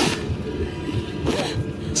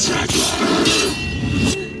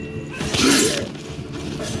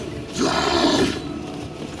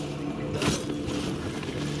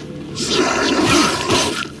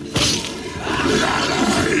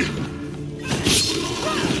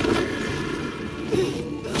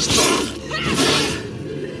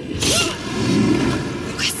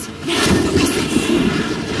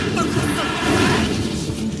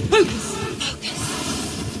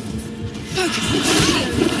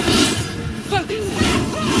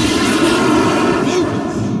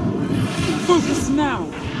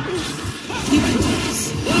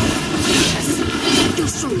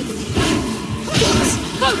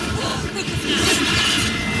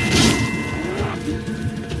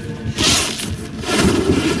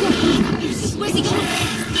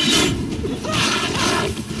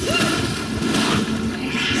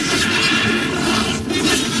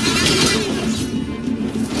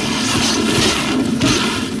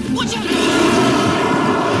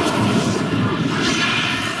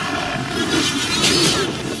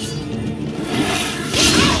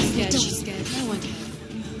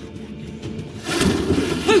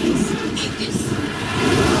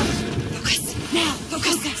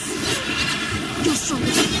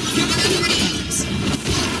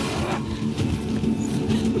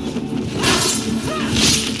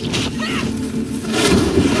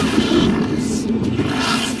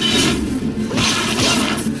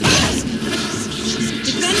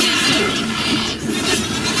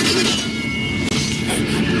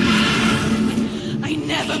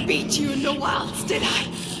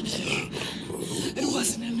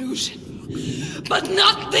 But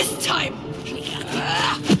not this time!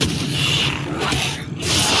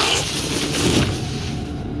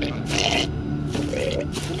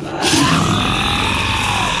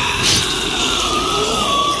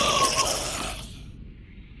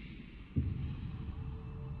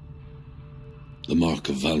 The mark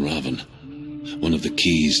of Valravn, one of the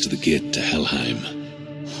keys to the gate to Helheim.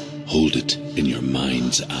 Hold it in your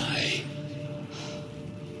mind's eye.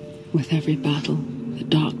 With every battle, the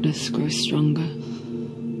darkness grows stronger.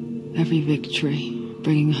 Every victory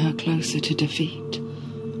bringing her closer to defeat.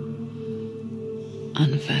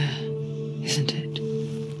 Unfair, isn't it?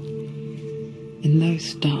 In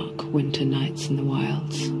those dark winter nights in the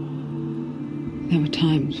wilds, there were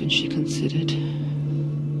times when she considered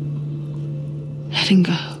letting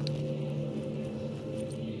go.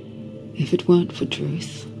 If it weren't for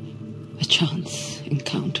Druth, a chance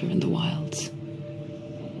encounter in the wilds,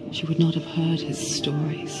 she would not have heard his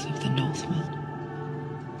stories of the Northmen.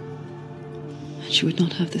 And she would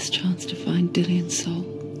not have this chance to find Dillion's soul.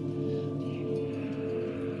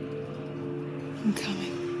 I'm coming.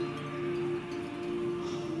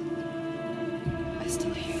 I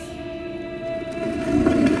still hear you.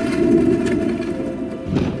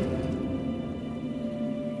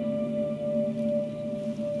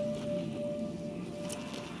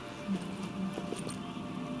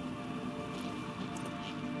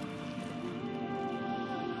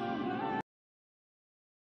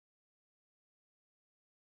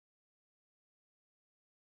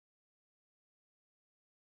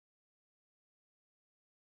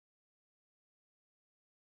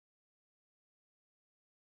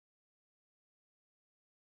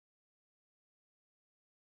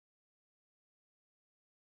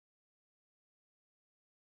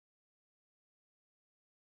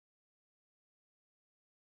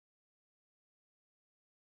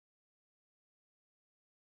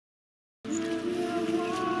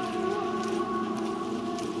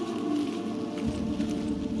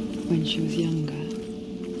 When she was younger,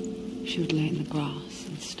 she would lay in the grass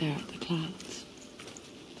and stare at the clouds.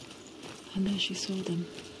 And there she saw them.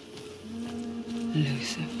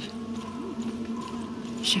 Elusive,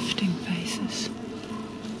 shifting faces.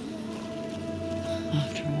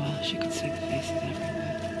 After a while, she could see the faces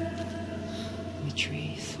everywhere. In the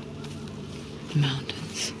trees, the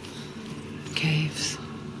mountains, caves.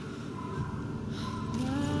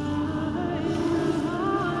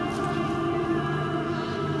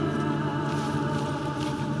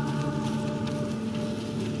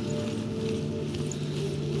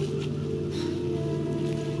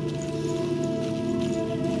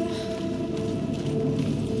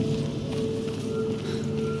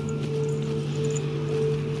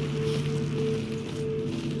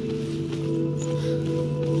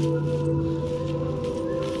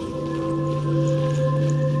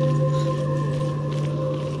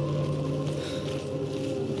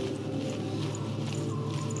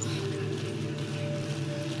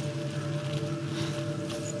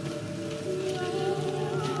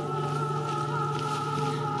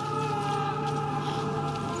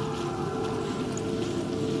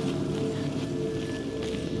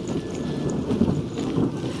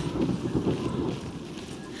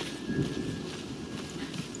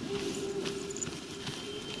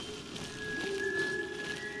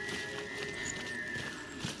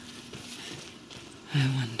 I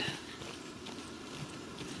wonder,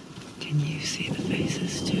 can you see the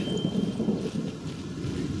faces too?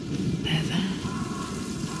 They're there,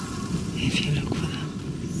 if you look for them.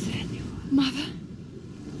 Senua. Mother?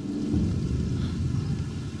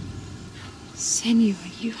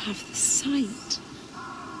 Senua, you have the sight.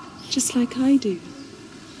 Just like I do.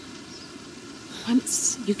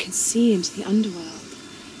 Once you can see into the underworld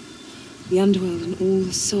and all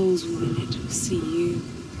the souls within it will see you.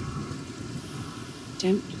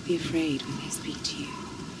 Don't be afraid when they speak to you.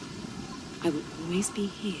 I will always be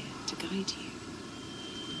here to guide you.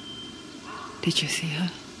 Did you see her?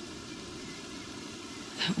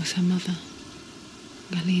 That was her mother,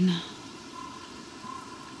 Galina.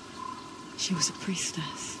 She was a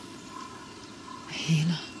priestess, a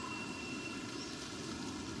healer.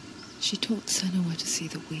 She taught Senua to see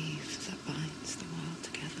the weave that binds the world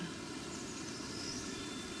together.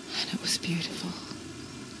 And it was beautiful.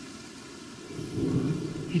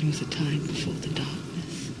 It was a time before the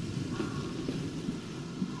darkness.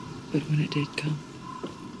 But when it did come,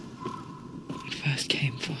 it first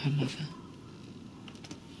came for her mother.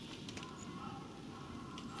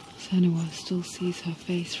 Senua still sees her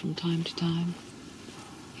face from time to time,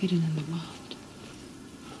 hidden in the world.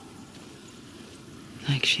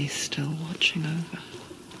 Like she's still watching over her.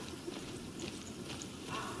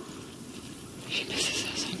 She misses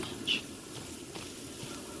her so much.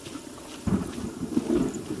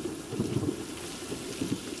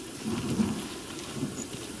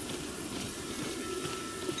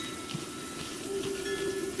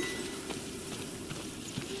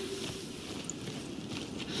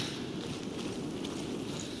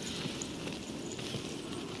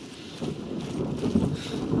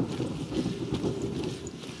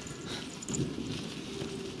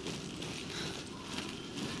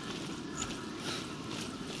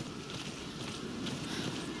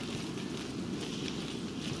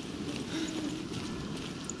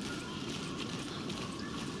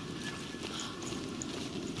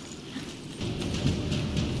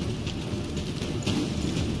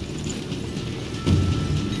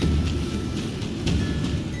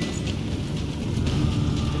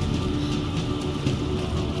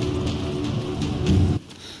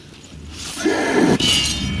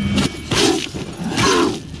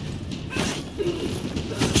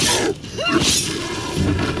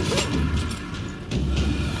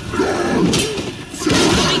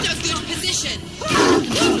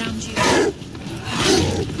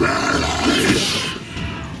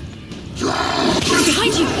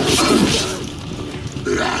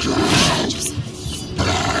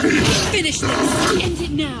 this! End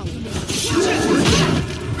it now!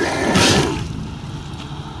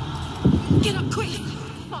 Get up, quick!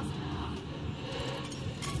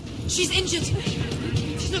 She's injured!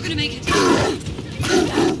 She's not gonna make it!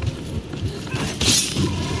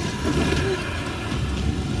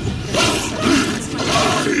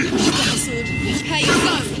 Hey, go!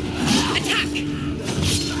 Attack!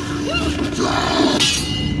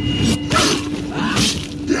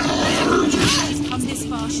 She's come this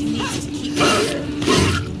far, she needs to keep going.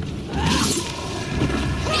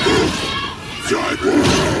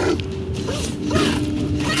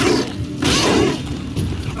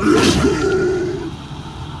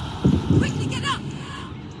 Quickly, get up!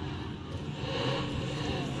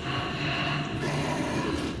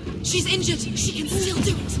 She's injured. She can still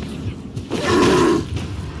do it.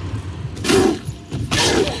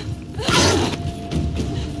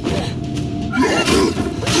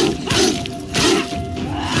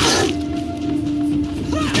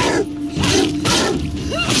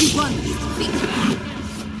 You won.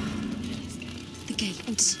 The gate.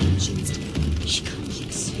 She needs to go. She can't.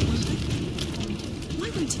 Yes. Why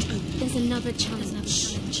won't it open? There's another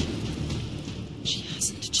challenge. She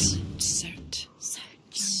hasn't cert.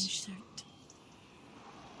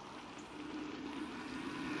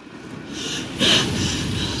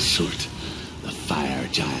 Surt, the fire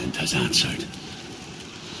giant, has answered.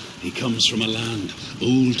 He comes from a land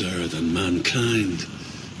older than mankind,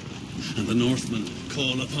 and the Northmen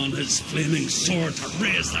call upon his flaming sword to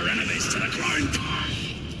raze their enemies to the ground.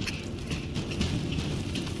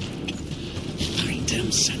 Find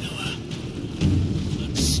him, Senua,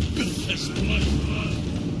 and spill his blood.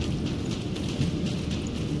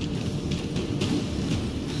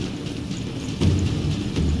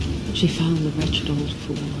 She found the wretched old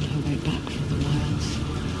fool on her way back from the wilds.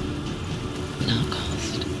 An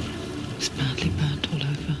outcast, was badly burnt all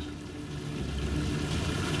over.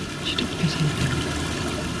 She took pity on him.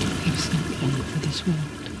 He was not long for this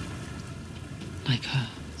world. Like her,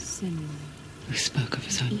 who spoke of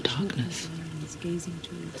his own darkness.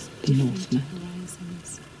 The Northmen.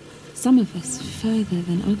 Some of us further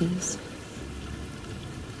than others.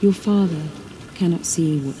 Your father cannot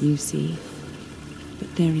see what you see.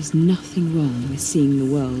 But there is nothing wrong with seeing the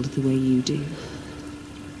world the way you do.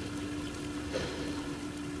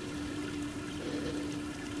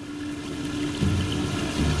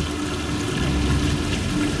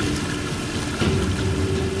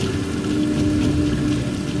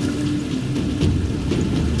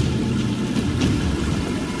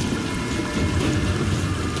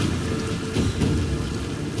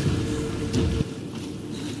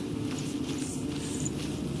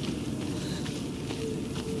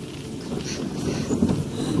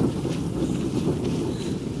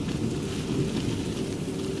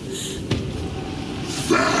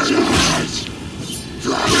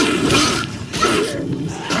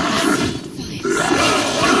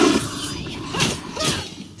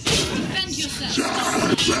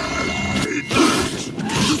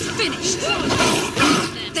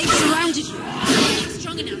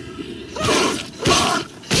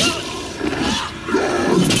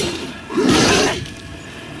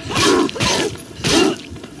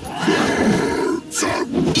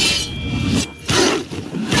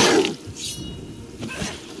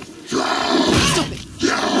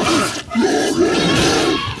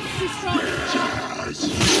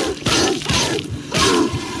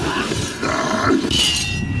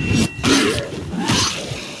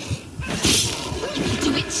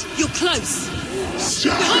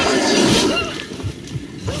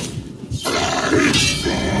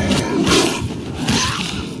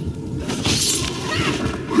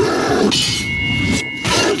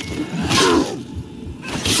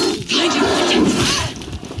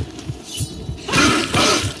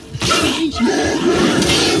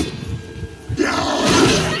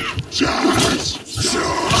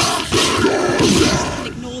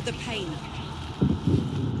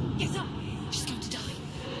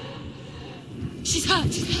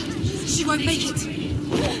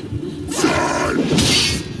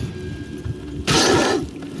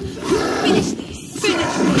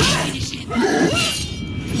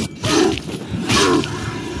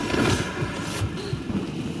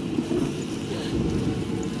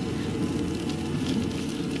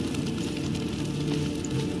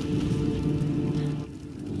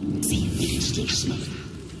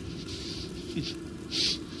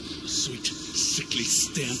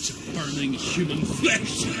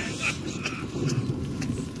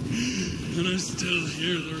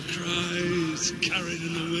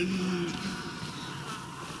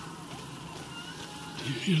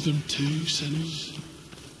 Them too, Senua?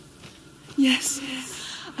 Yes,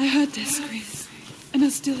 I heard their screams, and I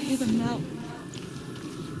still hear them now.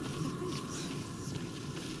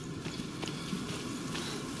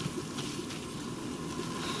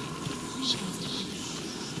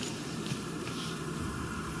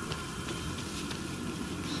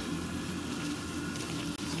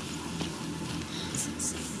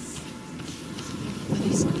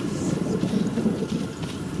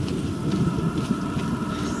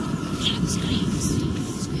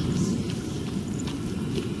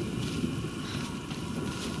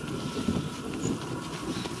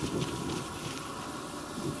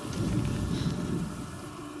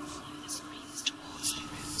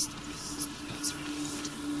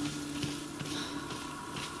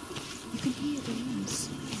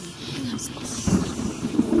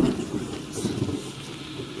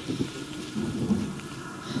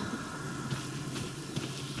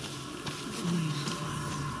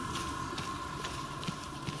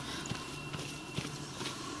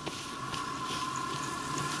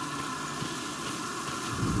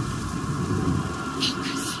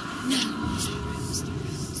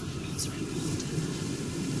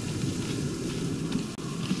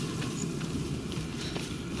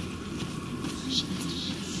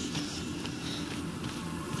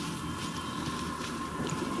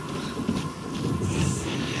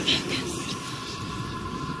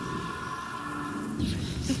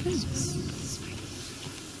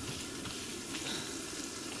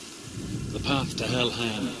 The path to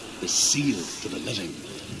Helheim is sealed to the living,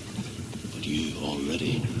 but you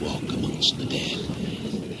already walk amongst the dead.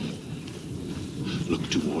 Look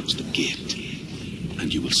towards the gate,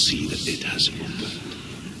 and you will see that it has opened.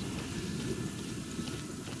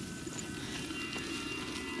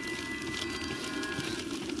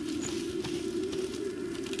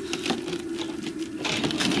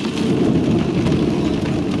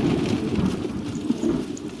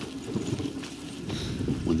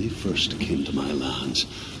 First came to my lands,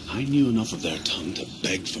 I knew enough of their tongue to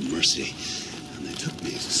beg for mercy, and they took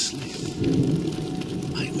me as a slave.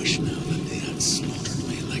 I wish now that they had slaughtered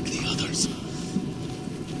me like the others.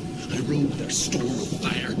 I rode their storm of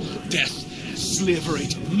fire, death, slavery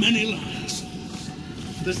to many lands.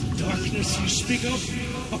 This darkness you speak of,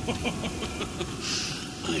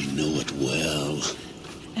 I know it well.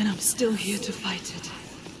 And I'm still here to fight it.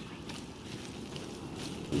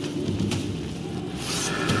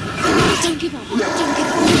 Don't give up. Don't give up.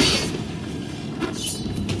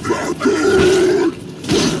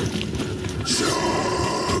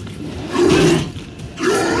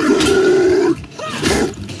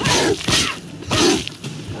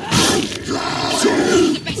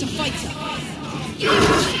 He's a better fighter.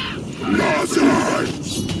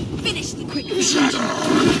 Finish the quick.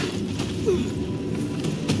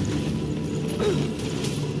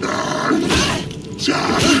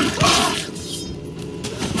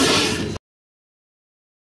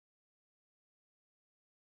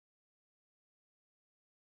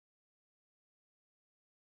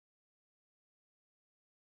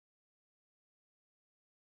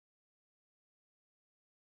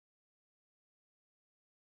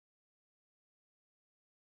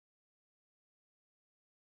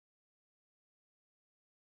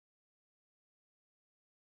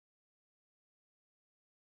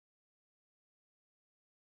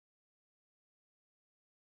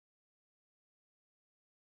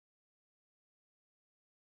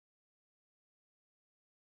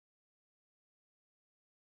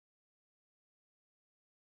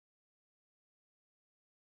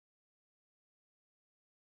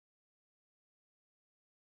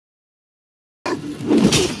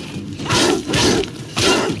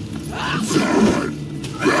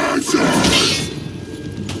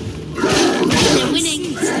 You're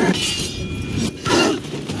winning. She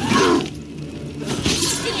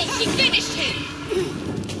finished him.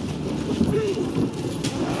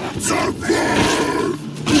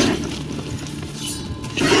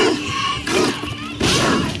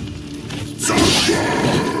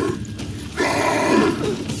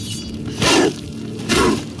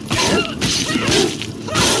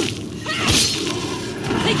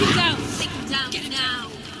 Take him down. Take him down. Get him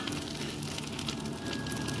down.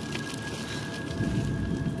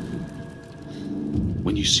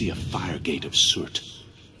 When you see a fire gate of soot,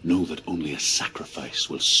 know that only a sacrifice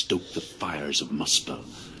will stoke the fires of Muspel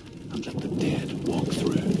and let the dead walk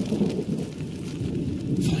through.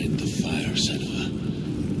 Find the fire, Senua,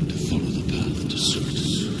 to follow the path to soot.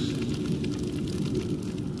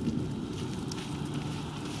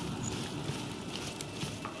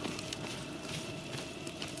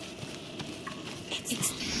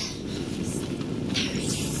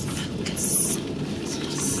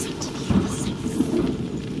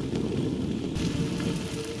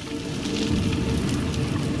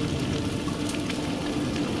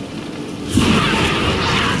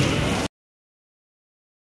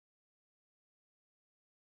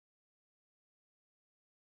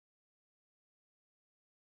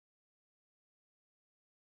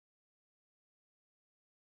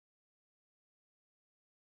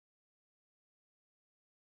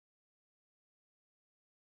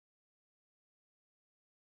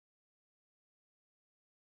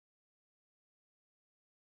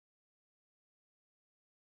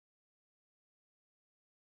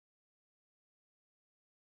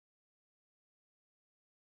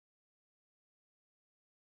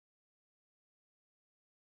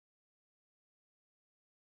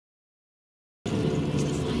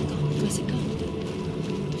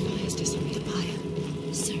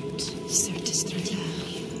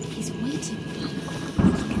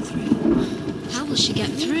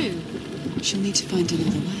 get through? She'll need to find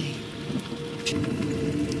another way.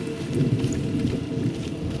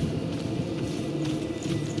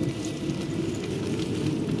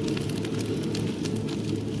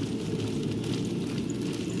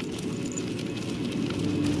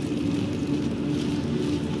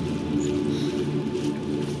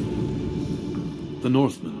 The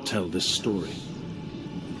Northmen tell this story.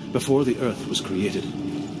 Before the earth was created,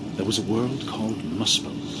 there was a world called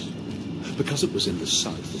Muspel. Because it was in the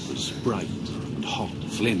south, it was bright and hot,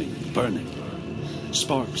 flaming, burning.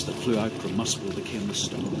 Sparks that flew out from Muspel became the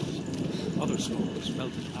stars. Other sparks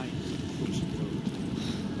melted ice and frozen road.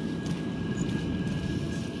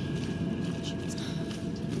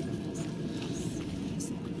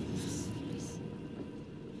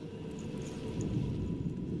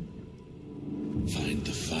 Find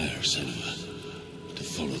the fire, Senua, to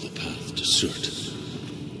follow the path to Surt.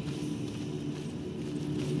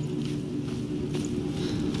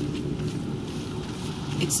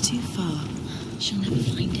 It's too far. She'll never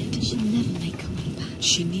find it. She'll never make her way back.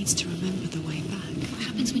 She needs to remember the way back. What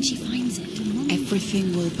happens when she finds it?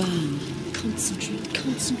 Everything will burn.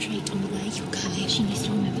 Concentrate on where you're going. She needs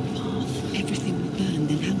to remember the path. Everything will burn,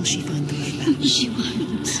 then how will she find the way back? She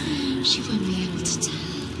won't. She won't be able to tell.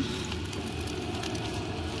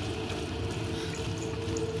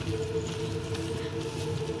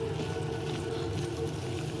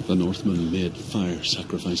 The Northmen made fire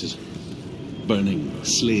sacrifices, burning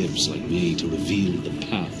slaves like me to reveal the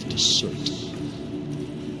path to Surt.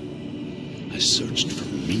 I searched for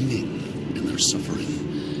meaning in their suffering,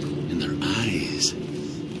 in their eyes,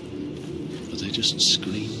 but they just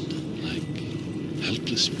screamed like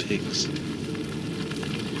helpless pigs.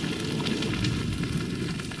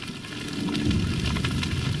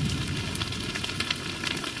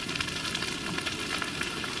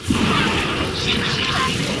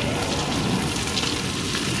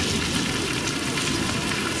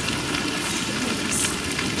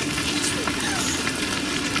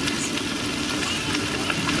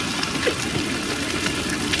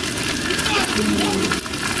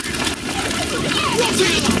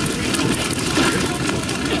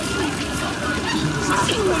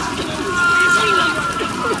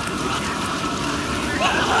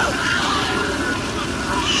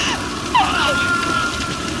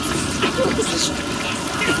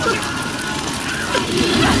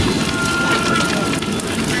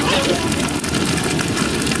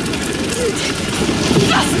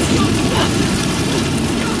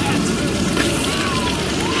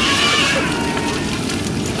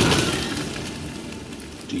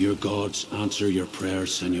 Do your gods answer your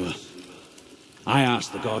prayers, Senua? I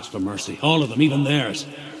asked the gods for mercy, all of them, even theirs.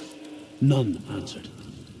 None answered.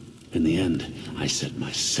 In the end, I set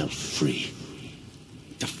myself free.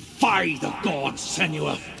 Defy the gods,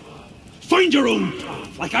 Senua! Find your own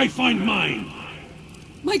path, like I find mine!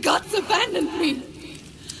 My gods abandoned me!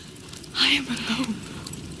 I am alone.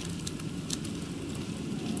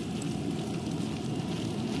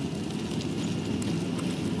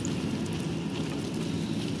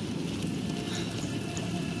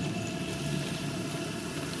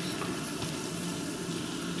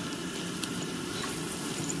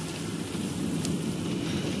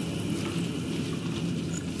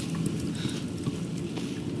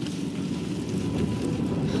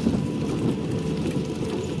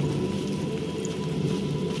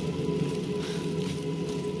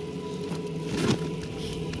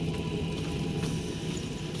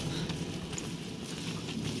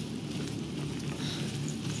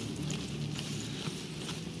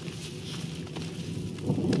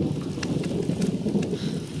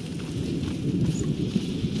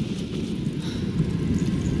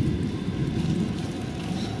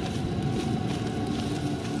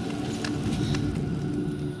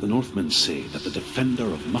 The Northmen say that the defender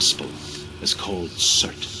of Muspel is called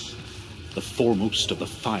Surt, the foremost of the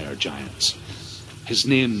fire giants. His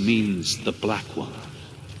name means the Black One,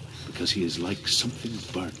 because he is like something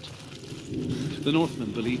burnt. The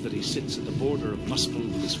Northmen believe that he sits at the border of Muspel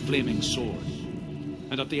with his flaming sword,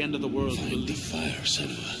 and at the end of the world... Find the fire,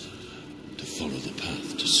 Senua, to follow the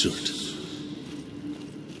path to Surt.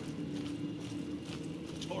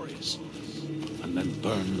 Victorious, and then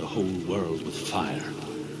burn the whole world with fire.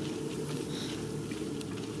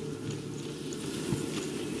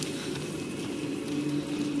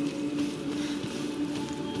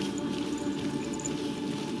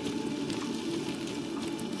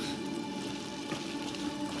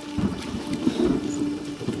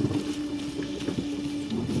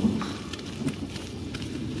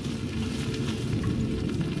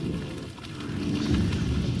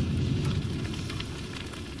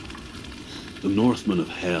 The Northmen of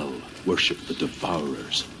Hell worship the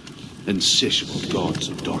devourers, insatiable gods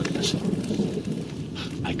of darkness.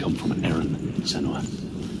 I come from Erin, Senua,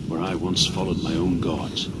 where I once followed my own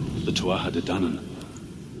gods, the Tuatha De Danann.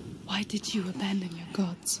 Why did you abandon your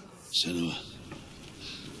gods? Senua,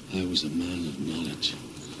 I was a man of knowledge,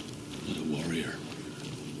 not a warrior.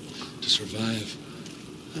 To survive,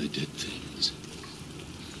 I did things.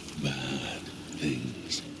 Bad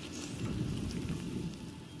things.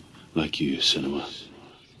 Like you, Senua.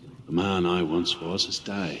 The man I once was has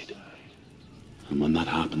died. And when that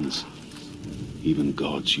happens, even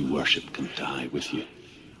gods you worship can die with you.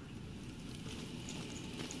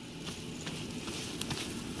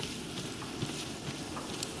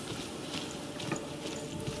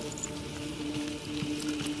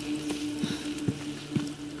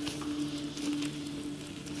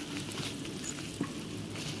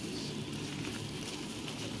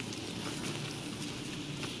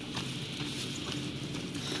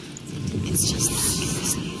 It's just that,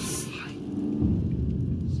 isn't it?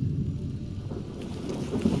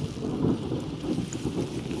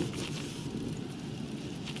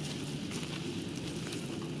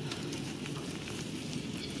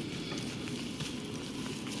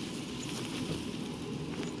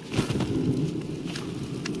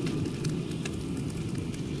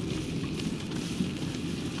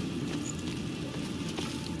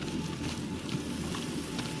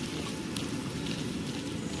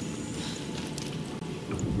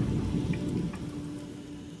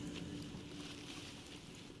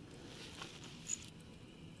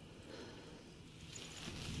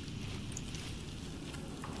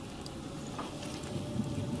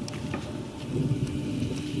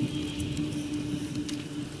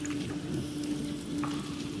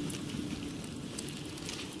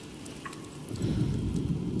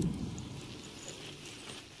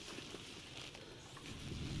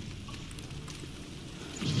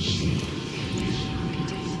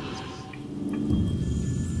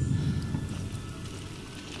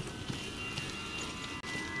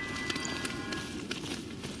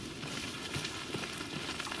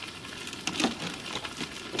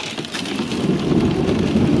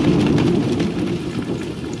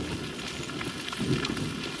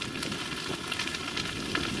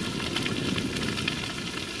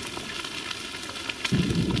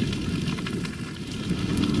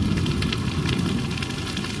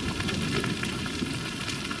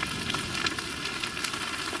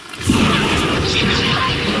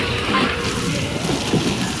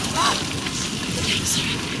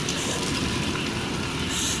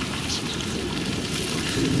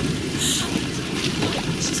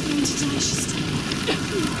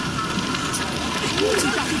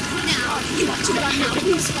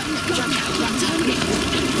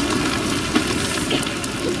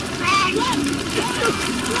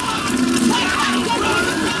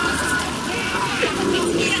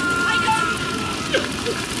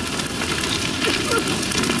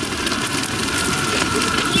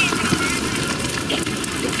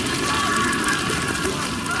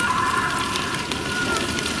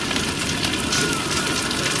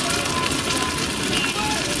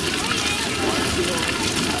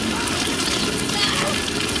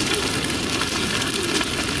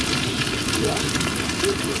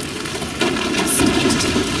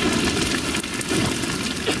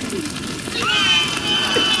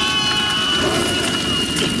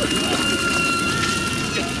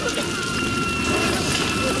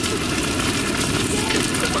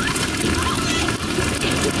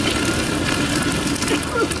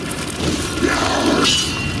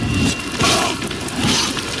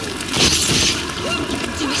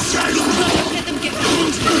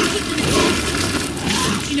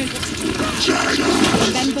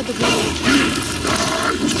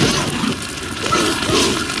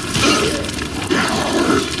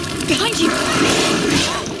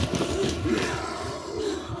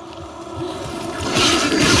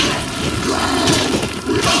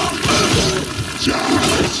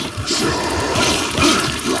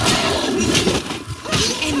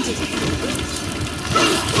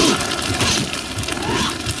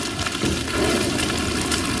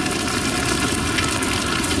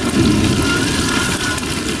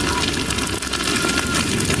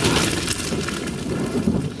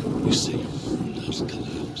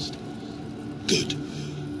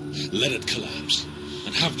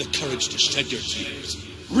 Shed your tears.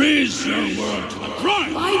 Raise your world to a cry.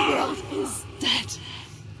 My world is dead.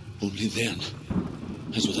 Only then,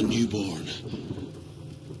 as with a newborn,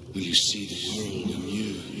 will you see the world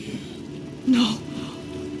anew. No,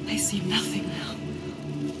 I see nothing now.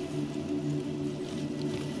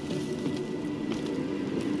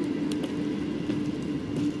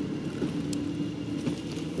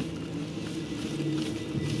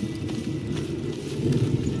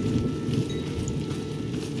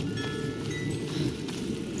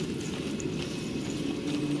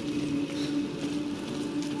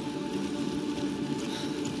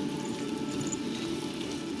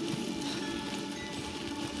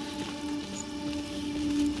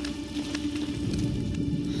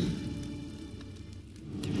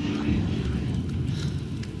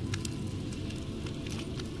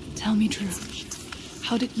 Tell me true.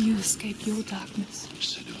 How did you escape your darkness?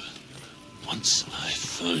 Senua, once I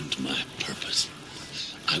found my purpose,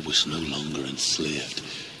 I was no longer enslaved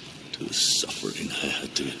to the suffering I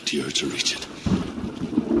had to endure to reach it.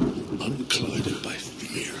 Unclouded by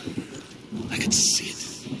fear, I could see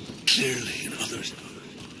it clearly in others.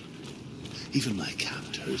 Even my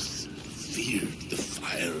captors feared the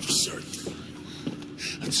fire of Surt.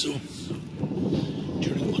 And so,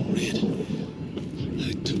 during one raid,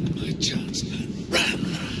 I took my chance and ran,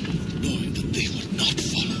 knowing that they would not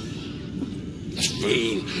follow. The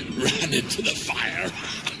fool ran into the fire.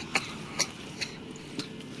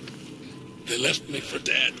 They left me for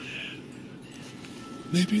dead.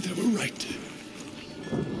 Maybe they were right to.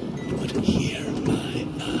 But here I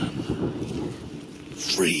am,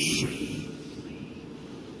 free.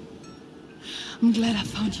 I'm glad I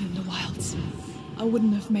found you in the wilds. I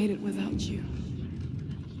wouldn't have made it without you.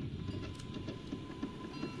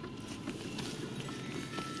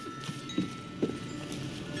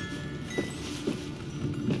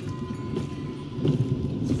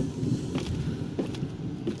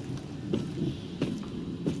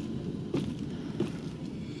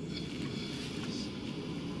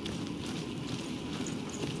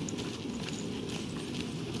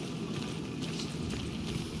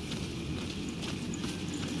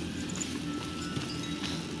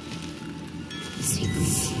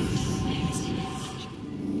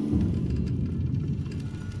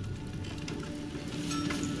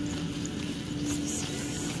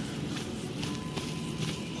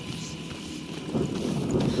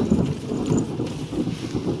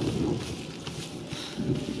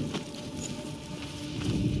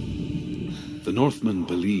 The Northmen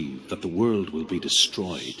believe that the world will be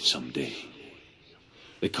destroyed someday.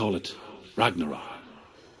 They call it Ragnarok,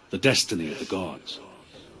 the destiny of the gods.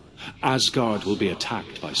 Asgard will be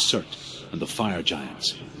attacked by Surt and the fire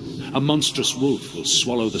giants. A monstrous wolf will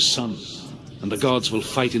swallow the sun, and the gods will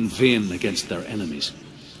fight in vain against their enemies.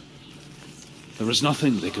 There is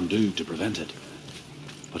nothing they can do to prevent it,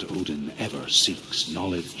 but Odin ever seeks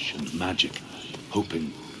knowledge and magic,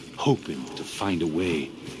 hoping to find a way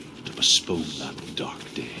to postpone that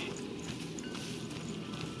dark day.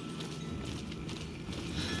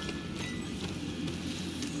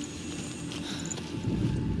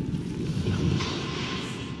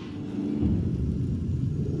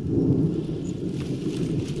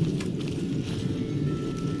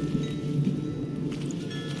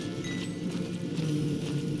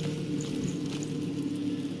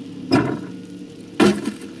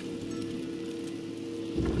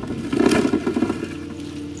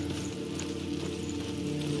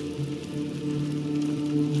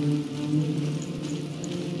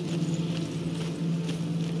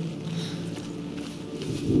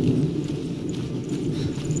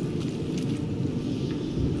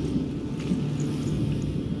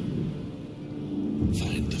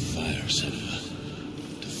 Find the fire, Senua,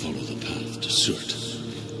 to follow the path to Surt.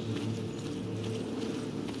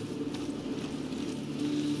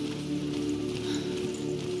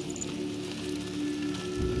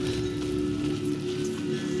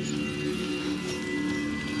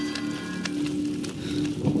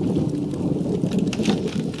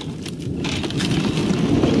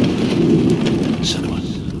 Senua,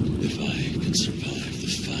 if I can survive the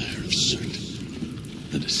fire of Surt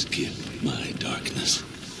and escape my darkness,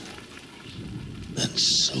 then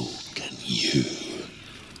so can you.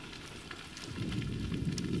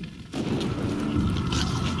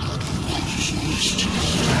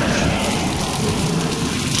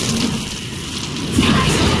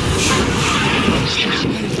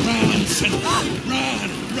 Run, Senua!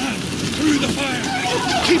 Run! Through the fire!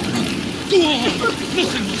 Keep running! Go on!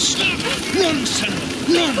 Nothing will stop! Run, Senua!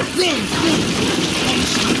 Run! Run,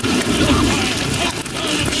 Senua! Through the fire!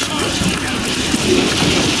 Burn it sharp!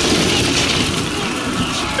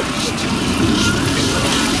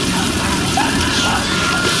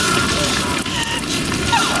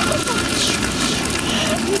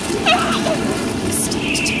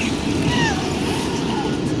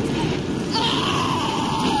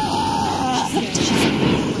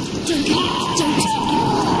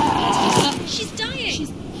 She's dying!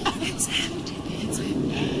 It's happening.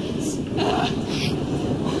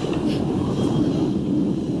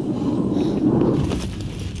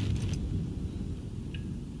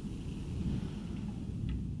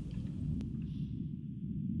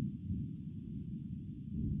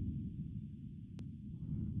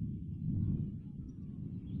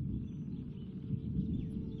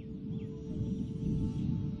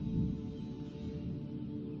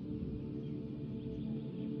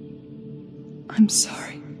 I'm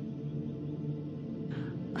sorry.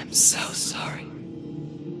 I'm so sorry.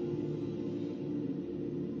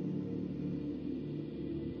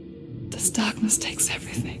 darkness takes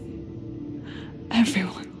everything.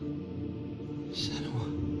 Everyone. Senua,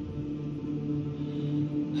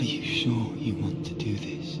 are you sure you want to do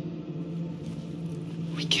this?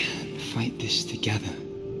 We can fight this together,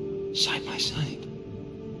 side by side.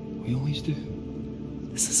 We always do.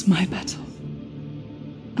 This is my battle.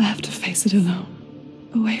 I have to face it alone,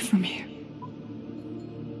 away from you.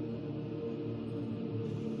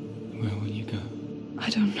 Where will you go? I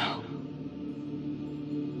don't know.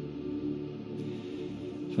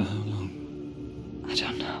 For how long? I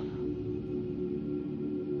don't know.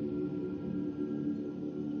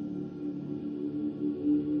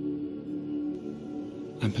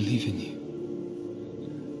 I believe in you.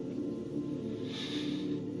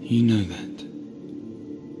 You know that.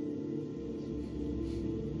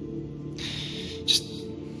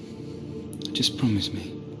 Just promise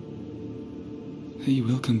me that you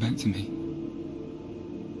will come back to me.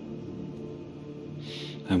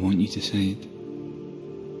 I want you to say it.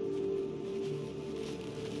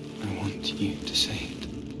 I want you to say it.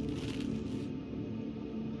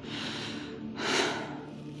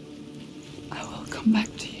 I will come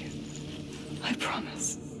back to you. I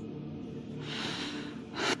promise.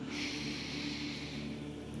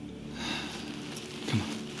 Come on.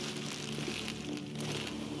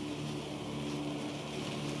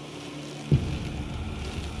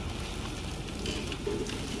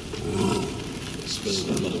 Spill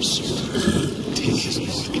a lot of salt. Take his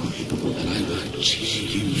mark, and I will cheer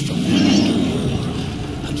you from the afterworld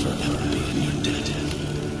and forever be in your debt.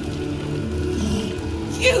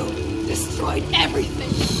 You destroyed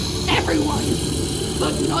everything, everyone,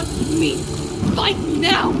 but not me. Fight me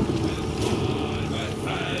now.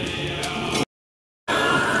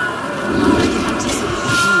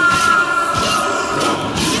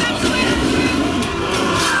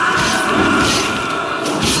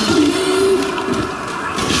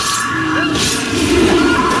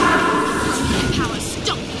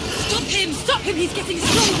 He's getting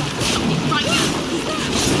stronger! Stop me right now!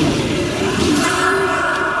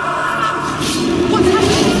 What's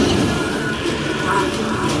happening?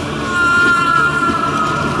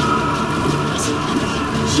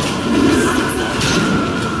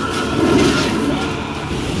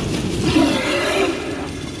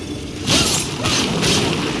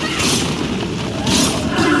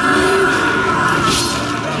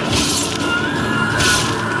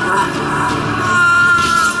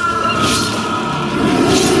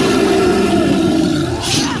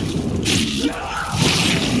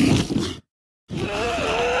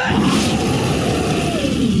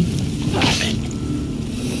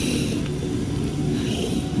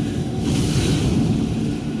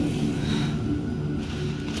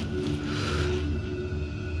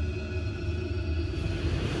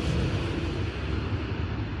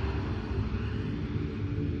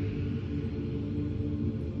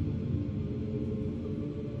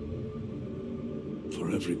 For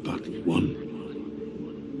every battle won,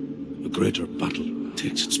 a greater battle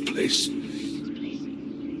takes its place.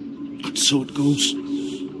 And so it goes.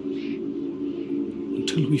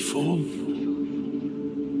 Until we fall.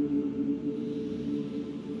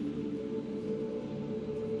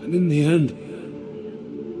 And in the end,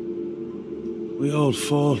 we all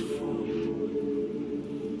fall.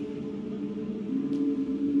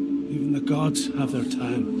 Even the gods have their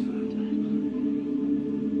time.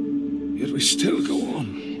 Yet we still go on.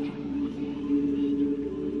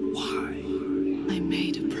 Why? I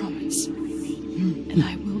made a promise, and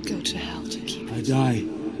I will go to hell to keep it. I die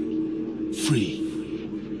free,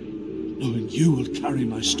 knowing you will carry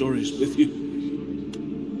my stories with you.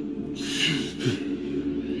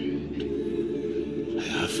 I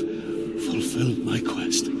have fulfilled my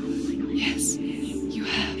quest. Yes, you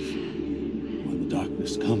have. When the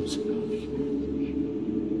darkness comes,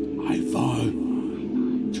 I vow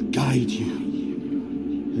to guide you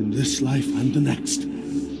in this life and the next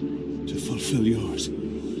to fulfill yours.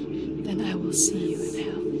 Then I will see you in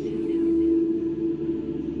hell.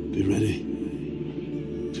 Be ready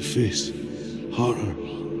to face horror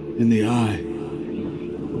in the eye,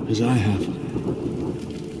 as I have,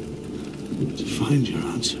 to find your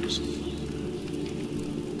answers,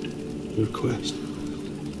 your quest,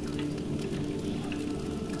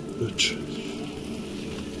 your truth.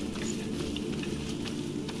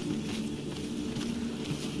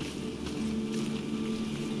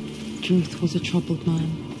 Truth was a troubled man,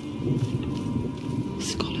 a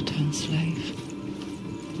scholar turned slave.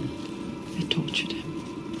 They tortured him,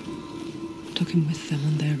 took him with them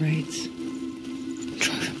on their raids,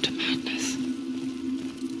 drove him to madness,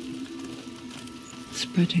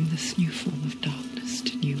 spreading this new form of darkness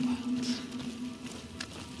to new worlds.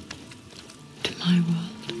 To my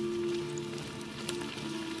world,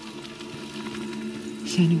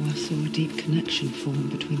 Senua saw a deep connection form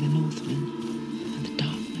between the Northmen and the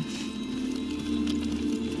darkness.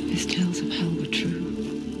 His tales of hell were true.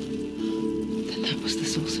 Then that was the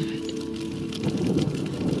source of it.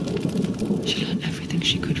 She learned everything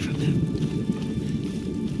she could from him,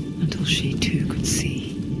 until she too could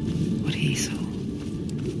see what he saw.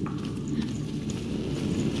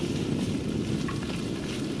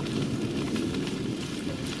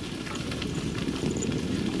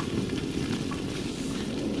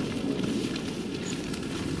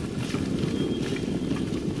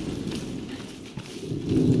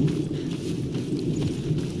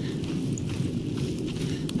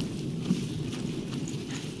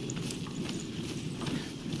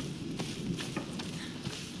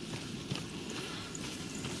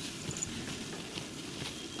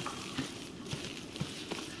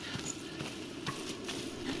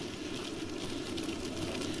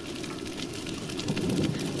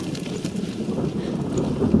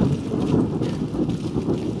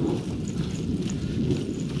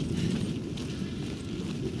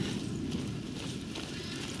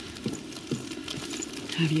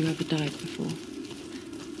 Have you ever died before?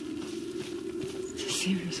 It's a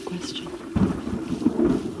serious question.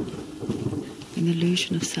 When the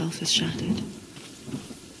illusion of self is shattered,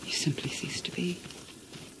 you simply cease to be.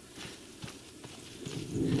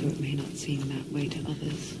 Though it may not seem that way to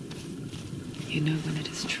others, you know when it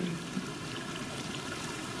is true.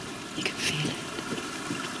 You can feel it.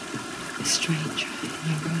 A stranger in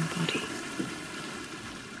your own body.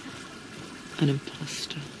 An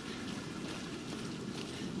imposter.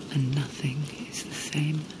 And nothing is the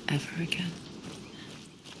same ever again.